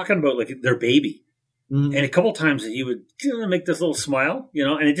 but he's talking about like their baby. Mm-hmm. And a couple times he would make this little smile,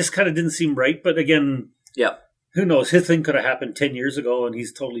 and it just kind of didn't seem right. But again, who knows? His thing could have happened 10 years ago and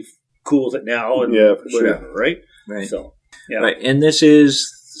he's totally cool with it now. And for sure. Whatever, right? Right. So, right. And this is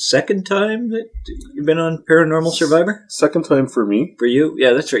the second time that you've been on Paranormal Survivor? Second time for me. For you?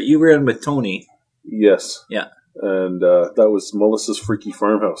 Yeah, that's right. You were in with Tony. Yes. Yeah. And that was Melissa's Freaky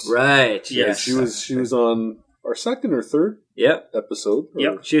Farmhouse. Right. Yes. She was on our second or third episode.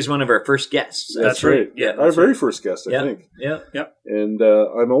 She was one of our first guests. That's right. Yeah. Our very first guest, I think. Yeah. Yep. And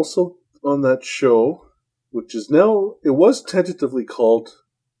I'm also on that show, which is now, it was tentatively called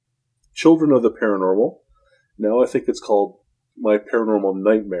Children of the Paranormal. Now I think it's called My Paranormal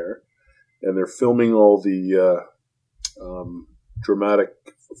Nightmare. And they're filming all the dramatic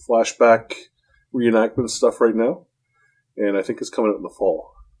flashback reenactment stuff right now, and I think it's coming out in the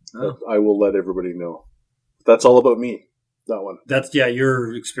fall. I will let everybody know. That's all about me. That one. That's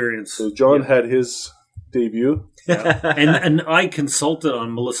your experience. So John had his debut, and I consulted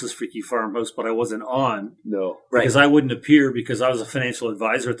on Melissa's Freaky Farmhouse, but I wasn't on. No, because I wouldn't appear because I was a financial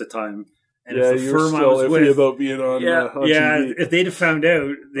advisor at the time. And if the firm I was with, about being on, on TV. If they'd have found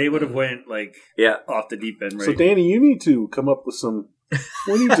out, they would have went off the deep end. Right? So Danny, you need to come up with some.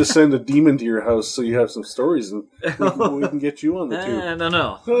 We need to send a demon to your house so you have some stories, and we can get you on the tube. I don't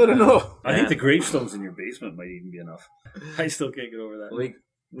know. I don't know. I think the gravestones in your basement might even be enough. I still can't get over that.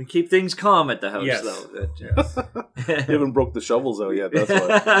 We keep things calm at the house, though. Yes. You haven't broke the shovels out yet. That's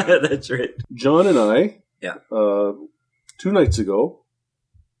why. That's right. John and I, 2 nights ago,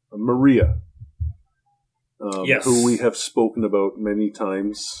 Maria, who we have spoken about many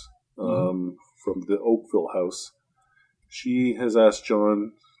times from the Oakville house. She has asked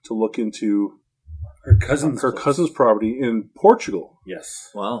John to look into her cousin's property in Portugal. Yes.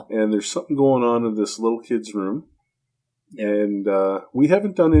 Wow. And there's something going on in this little kid's room And we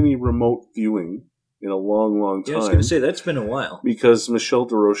haven't done any remote viewing in a long time. Yeah, I was going to say, that's been a while. Because Michelle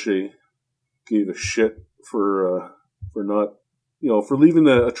DeRoche gave a shit for not, for leaving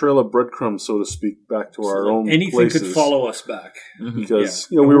a trail of breadcrumbs, so to speak, back to our own anything places. Could follow us back. Because,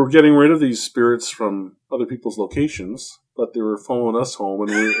 we were getting rid of these spirits from other people's locations, but they were following us home,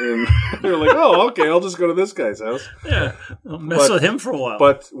 and we were like, oh, okay, I'll just go to this guy's house. Yeah, I'll mess with him for a while.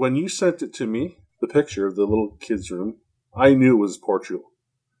 But when you sent it to me, the picture of the little kid's room, I knew it was Portugal.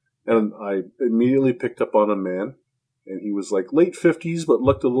 And I immediately picked up on a man, and he was like late 50s, but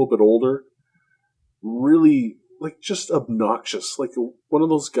looked a little bit older. Really, just obnoxious. Like one of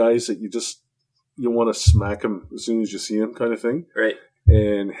those guys that you want to smack him as soon as you see him kind of thing. Right.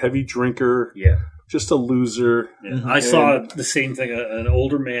 And heavy drinker. Yeah. Just a loser. Yeah. I saw the same thing, an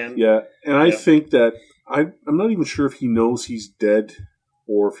older man. Yeah. And I think that, I'm not even sure if he knows he's dead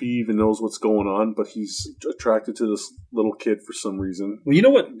or if he even knows what's going on, but he's attracted to this little kid for some reason. Well, you know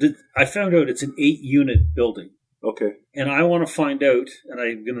what? I found out it's an 8-unit building. Okay. And I want to find out, and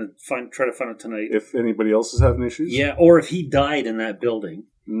I'm going to try to find out tonight. If anybody else is having issues? Yeah, or if he died in that building.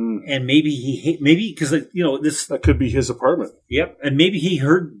 And maybe because, this... That could be his apartment. Yep. And maybe he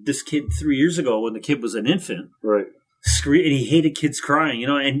heard this kid 3 years ago when the kid was an infant. Right. Scream, and he hated kids crying,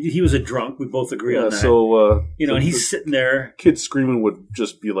 and he was a drunk. We both agree on that. So, and he's sitting there. Kids screaming would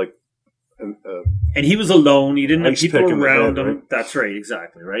just be like... and he was alone. He didn't have people around him. Right? That's right,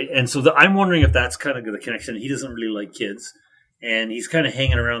 exactly, right? And so I'm wondering if that's kind of the connection. He doesn't really like kids, and he's kind of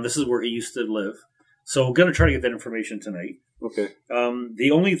hanging around. This is where he used to live. So we're going to try to get that information tonight. Okay.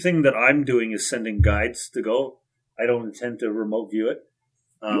 The only thing that I'm doing is sending guides to go. I don't intend to remote view it.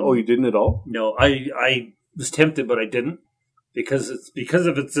 You didn't at all? No, I was tempted, but I didn't because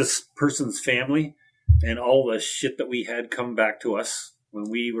it's this person's family and all the shit that we had come back to us when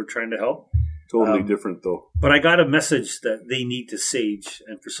we were trying to help. Totally different, though. But I got a message that they need to sage,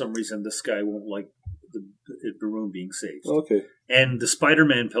 and for some reason, this guy won't like the room being saged. Okay. And the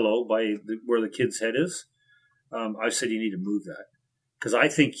Spider-Man pillow where the kid's head is, I said you need to move that because I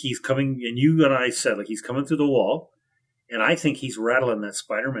think he's coming. And you and I said he's coming through the wall. And I think he's rattling that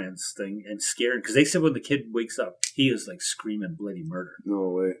Spider-Man's thing and scared. Because they said when the kid wakes up, he is screaming bloody murder. No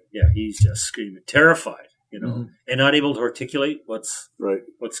way. Yeah, he's just screaming. Terrified, and not able to articulate what's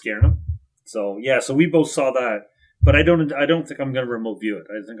scaring him. So, so we both saw that. But I don't think I'm going to remote view it.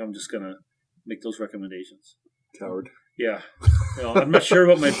 I think I'm just going to make those recommendations. Coward. Yeah. I'm not sure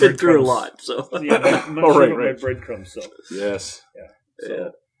about my breadcrumbs. Been through a lot, so. Yeah, I'm not sure about my breadcrumbs, so. Yes. Yeah. So.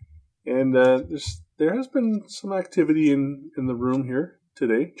 Yeah. And there has been some activity in the room here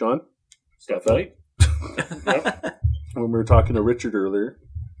today, John. Definitely. Yep. When we were talking to Richard earlier.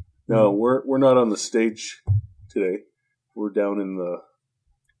 No, we're not on the stage today. We're down in the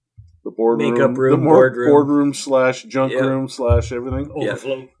boardroom, makeup room, boardroom / junk room / everything.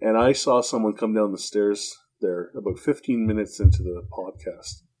 Overflow. And I saw someone come down the stairs there about 15 minutes into the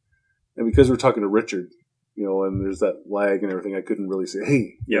podcast. And because we're talking to Richard, and there's that lag and everything, I couldn't really say,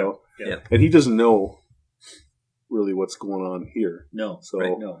 hey, Yeah. And he doesn't know really what's going on here. No. So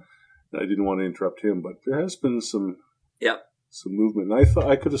no. I didn't want to interrupt him, but there has been some movement. And I thought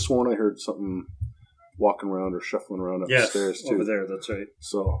I could have sworn I heard something walking around or shuffling around upstairs too. Over there, that's right.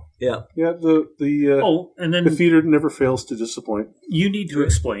 So yeah. And then the theater never fails to disappoint. You need to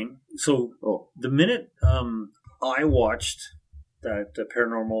explain. So the minute I watched that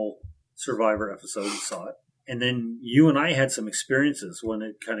Paranormal Survivor episode and saw it, and then you and I had some experiences when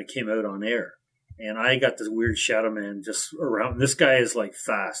it kind of came out on air. And I got this weird shadow man just around. This guy is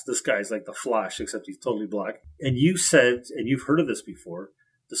fast. This guy's like the Flash, except he's totally black. And you said, and you've heard of this before,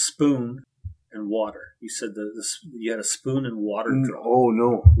 the spoon and water. You said you had a spoon and water drop. Oh,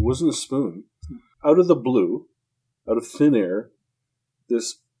 no. It wasn't a spoon. Out of the blue, out of thin air,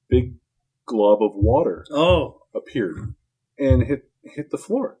 this big glob of water appeared and hit the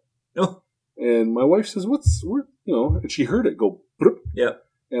floor. Oh. And my wife says, and she heard it go, bloop. Yeah.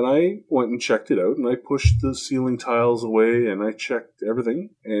 And I went and checked it out, and I pushed the ceiling tiles away, and I checked everything,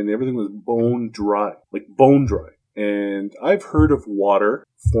 and everything was bone dry. And I've heard of water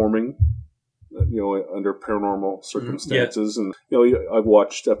forming, under paranormal circumstances. And, I've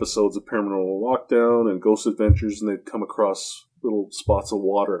watched episodes of Paranormal Lockdown and Ghost Adventures, and they'd come across little spots of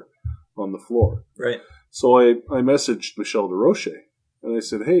water on the floor. Right. So I messaged Michelle DeRoche, and I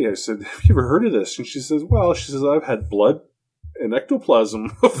said, have you ever heard of this? And she says, I've had blood and ectoplasm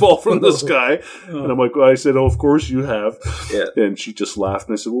fall from the sky. And I'm like, I said, of course you have. Yeah. And she just laughed.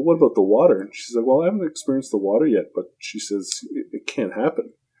 And I said, well, what about the water? And she said, well, I haven't experienced the water yet, but she says it can't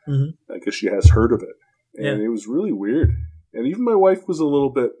happen. Mm-hmm. I guess she has heard of it. And it was really weird. And even my wife was a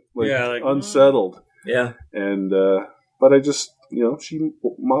little bit unsettled. Yeah. And But I just, she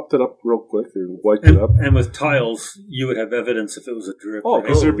mopped it up real quick or wiped it up. And with tiles, you would have evidence if it was a drip. Oh,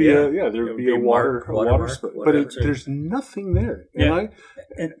 because there'd be a water mark, spot. but there's nothing there. And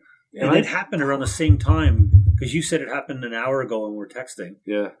it happened around the same time, because you said it happened an hour ago when we were texting.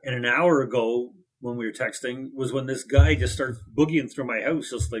 Yeah. And an hour ago when we were texting was when this guy just started boogieing through my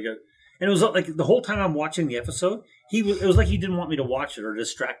house, just like and it was like the whole time I'm watching the episode, it was like he didn't want me to watch it or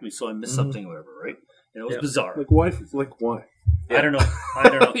distract me, so I missed something or whatever, right? And it was bizarre. Like why? Yeah. I don't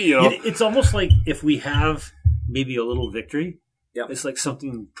know. It's almost like if we have maybe a little victory, it's like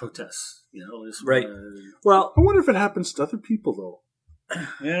something protests, right. Well, I wonder if it happens to other people though.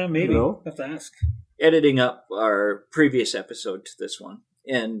 Yeah, maybe. Have to ask. Editing up our previous episode to this one,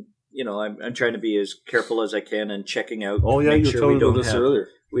 and I'm trying to be as careful as I can and checking out. Oh yeah, you told me about this earlier.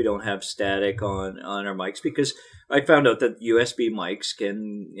 We don't have static on our mics, because I found out that USB mics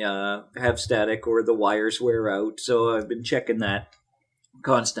can have static or the wires wear out. So I've been checking that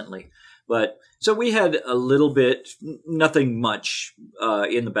constantly. But so we had a little bit, nothing much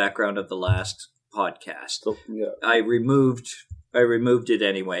in the background of the last podcast. So, yeah. I removed it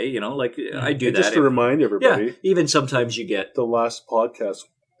anyway. I do that just to remind everybody. Yeah, even sometimes you get the last podcast.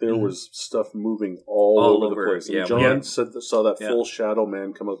 There was stuff moving all over the place. And John saw that full shadow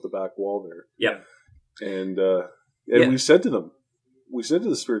man come out the back wall there. Yeah. And we said to them,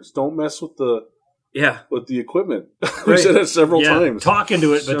 the spirits, don't mess with the equipment. We said it several times. Talk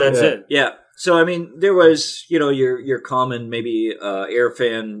into it, but that's it. Yeah. So, I mean, there was, your common maybe air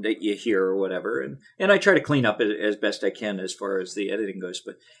fan that you hear or whatever. And I try to clean up it as best I can as far as the editing goes.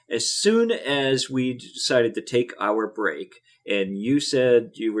 But as soon as we decided to take our break, and you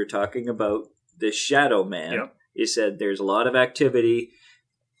said you were talking about the shadow man, you said there's a lot of activity.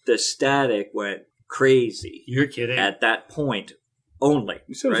 The static went crazy. You're kidding. At that point only.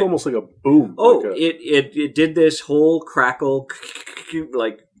 You said it was almost like a boom. Oh, it did this whole crackle,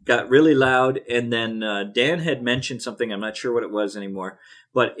 like, got really loud, and then Dan had mentioned something, I'm not sure what it was anymore,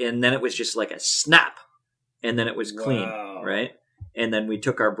 and then it was just like a snap, and then it was clean, right? And then we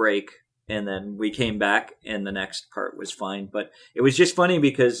took our break, and then we came back, and the next part was fine. But it was just funny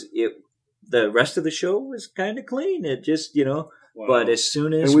because the rest of the show was kind of clean. It just, but as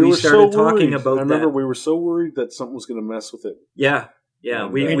soon as we started talking about that... I remember we were so worried that something was going to mess with it. Yeah. Yeah,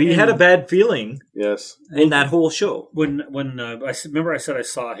 we had a bad feeling. Yes, in that whole show. When I remember, I said I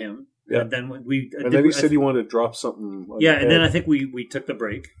saw him. Yeah. And then he said he wanted to drop something. And then I think we took the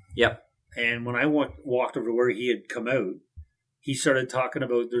break. Yep. And when I walked over to where he had come out, he started talking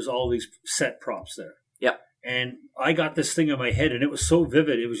about there's all these set props there. Yep. And I got this thing in my head, and it was so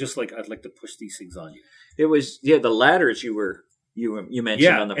vivid. It was just like, I'd like to push these things on you. It was the ladders you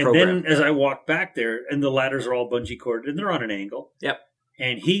mentioned on the program. And then as I walked back there, and the ladders are all bungee corded, and they're on an angle. Yep.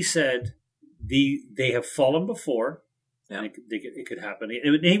 And he said they have fallen before, and it could happen.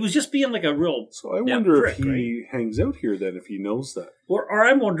 And he was just being like a real. So I wonder if he hangs out here then, if he knows that. Or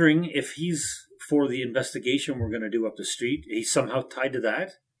I'm wondering if he's for the investigation we're going to do up the street. He's somehow tied to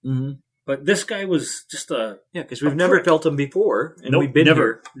that. Mm-hmm. But this guy was just because we've never felt him before, and we've been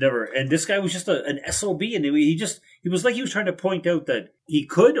here. Never. And this guy was just an SOB, and he was like he was trying to point out that he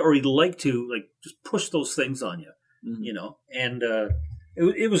could or he'd like to just push those things on you, and.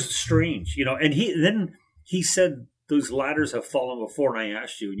 It was strange, and he said those ladders have fallen before, and I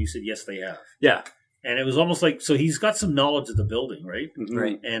asked you, and you said, yes, they have. Yeah. And it was almost like, so he's got some knowledge of the building, right? Mm-hmm.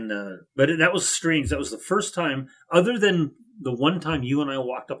 Right. And, but that was strange. That was the first time, other than the one time you and I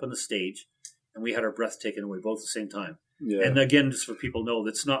walked up on the stage and we had our breath taken away both at the same time. Yeah. And again, just for people to know,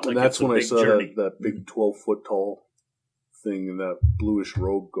 that's not like that's when I saw journey. that big 12-foot tall thing in that bluish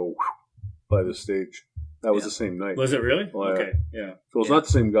robe go by the stage. That was the same night. Was it really? Oh, okay, yeah. So it's not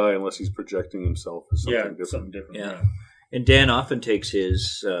the same guy unless he's projecting himself as something different. Something different. Yeah. And Dan often takes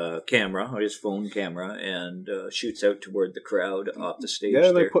his camera, or his phone camera, and shoots out toward the crowd off the stage. Yeah,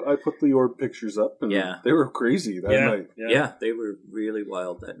 and I put the orb pictures up, and they were crazy that night. Yeah, they were really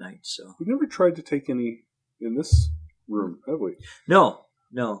wild that night. So we've never tried to take any in room, have we? No.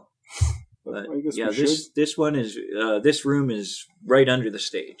 But I guess this one is this room is right under the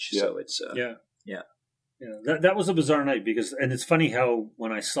stage, so it's Yeah, that was a bizarre night and it's funny how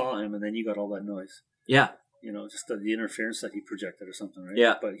when I saw him and then you got all that noise. Yeah. Just the interference that he projected or something, right?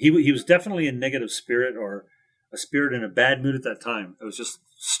 Yeah. But he was definitely a negative spirit or a spirit in a bad mood at that time. It was just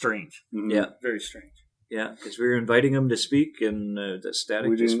strange. Mm-hmm. Yeah. Very strange. Yeah, because we were inviting him to speak and the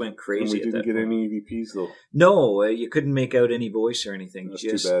static just went crazy at that point. We didn't get any EVPs though. No, you couldn't make out any voice or anything. That's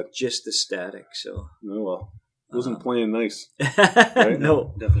too bad. Just the static, so. Oh, well. It wasn't playing nice. Right?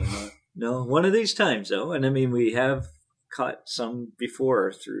 No, definitely not. No, one of these times, though. And I mean, we have caught some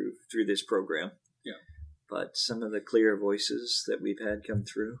before through this program. Yeah. but some of the clear voices that we've had come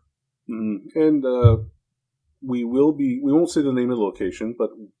through. And we won't say the name of the location,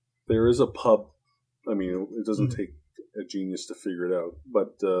 but there is a pub. I mean, it doesn't take a genius to figure it out,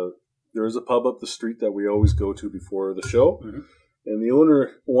 but there is a pub up the street that we always go to before the show. And the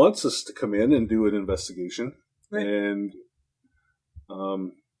owner wants us to come in and do an investigation. Right. And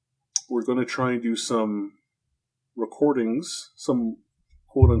we're going to try and do some recordings, some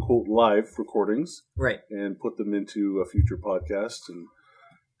quote-unquote live recordings. Right. And put them into a future podcast and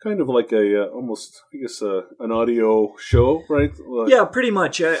kind of like a almost, I guess, an audio show, right? Yeah, pretty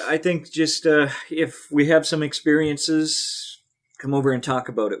much. I think just if we have some experiences, come over and talk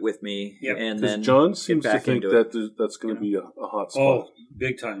about it with me. Yep. And then John seems to think that that's going to be a hot spot. Oh,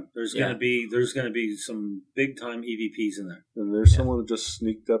 big time. There's going to be some big time EVPs in there. And there's someone that just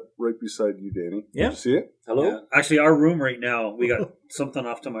sneaked up right beside you, Danny. Yeah. Did you see it? Hello? Yeah. Actually, our room right now, we got something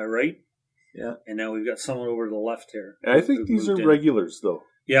off to my right. Yeah. And now we've got someone over to the left here. I think these are regulars, though.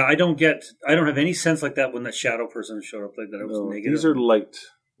 Yeah, I don't have any sense like that when that shadow person showed up like that. It was negative. These are light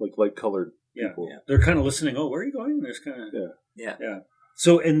colored people. Yeah. They're kind of listening. Oh, where are you going? There's kind of yeah.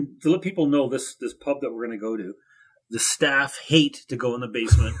 So, and to let people know, this pub that we're going to go to, the staff hate to go in the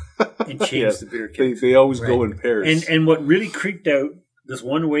basement and change the beer kegs. They always go in pairs. And what really creeped out, this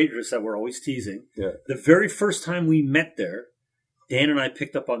one waitress that we're always teasing, the very first time we met there, Dan and I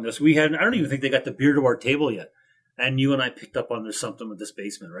picked up on this. I don't even think they got the beer to our table yet. And you and I picked up on there's something with this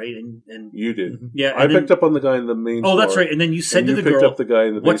basement, right? And you did. Yeah. I picked up on the guy in the main floor. Oh, that's right. And then you said to the girl, up the guy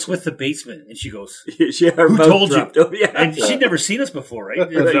in the "What's with the basement?" And she goes, "Who told you?" Oh, yeah. And she'd never seen us before, right?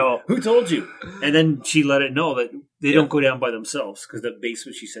 No. Who told you? And then she let it know that they don't go down by themselves because the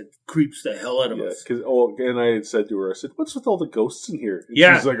basement, she said, creeps the hell out of us. And I had said to her, I said, "What's with all the ghosts in here?" And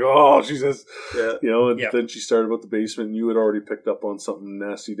she's like, "Oh," she says, and then she started about the basement. And you had already picked up on something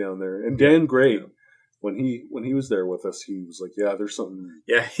nasty down there. And Dan Gray. Yeah. When he was there with us, he was like, "Yeah, there's something."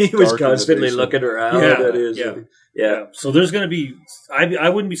 Yeah, he was constantly looking around. Yeah. So there's going to be. I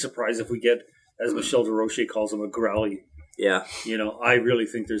wouldn't be surprised if we get, as Michelle DeRoche calls him, a growly. Yeah. I really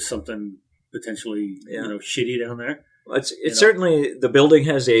think there's something potentially shitty down there. Well, it's certainly, the building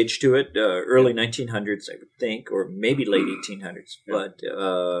has age to it. Early 1900s, I would think, or maybe late 1800s. Yeah. But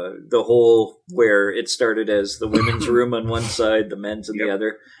the whole where it started as the women's room on one side, the men's on the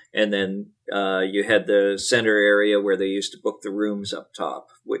other. And then you had the center area where they used to book the rooms up top,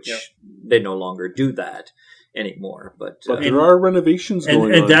 which they no longer do that anymore. But there are renovations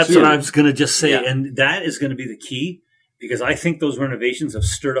going on. And that's what I was going to just say. Yeah. And that is going to be the key, because I think those renovations have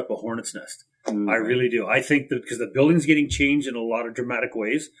stirred up a hornet's nest. I really do. I think that because the building's getting changed in a lot of dramatic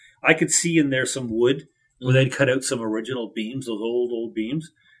ways. I could see in there some wood where they'd cut out some original beams, those old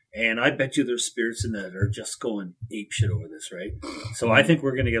beams. And I bet you there's spirits in there that are just going ape shit over this, right? So I think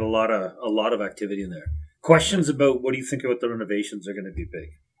we're going to get a lot of activity in there. Questions about what do you think about the renovations are going to be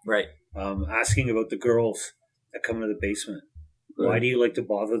big. Right. Asking about the girls that come into the basement. Right. Why do you like to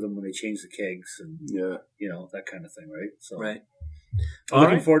bother them when they change the kegs? And that kind of thing, right? So right. I'm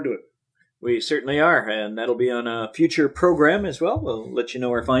looking forward to it. We certainly are, and that'll be on a future program as well. We'll let you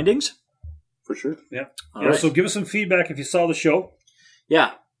know our findings. For sure. Yeah. Right. So give us some feedback if you saw the show.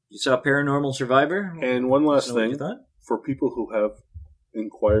 Yeah. You saw Paranormal Survivor? And one last thing, for people who have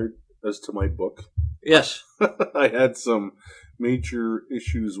inquired as to my book. Yes. I had some major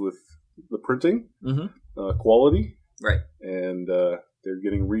issues with the printing, quality. Right. And they're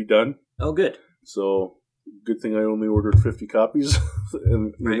getting redone. Oh, good. So, good thing I only ordered 50 copies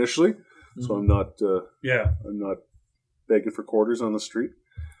initially. So I'm not begging for quarters on the street.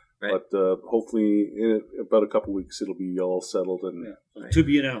 Right. But hopefully in about a couple weeks it'll be all settled and to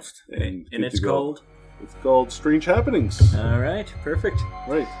be announced. And it's called? It's called Strange Happenings. All right. Perfect.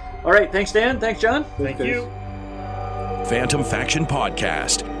 Right. All right. Thanks, Dan. Thanks, John. Thank you. Phantom Faction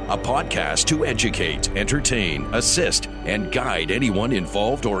Podcast, a podcast to educate, entertain, assist, and guide anyone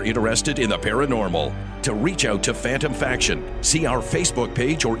involved or interested in the paranormal. To reach out to Phantom Faction, see our Facebook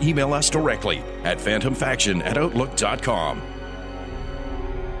page or email us directly at phantomfaction@outlook.com.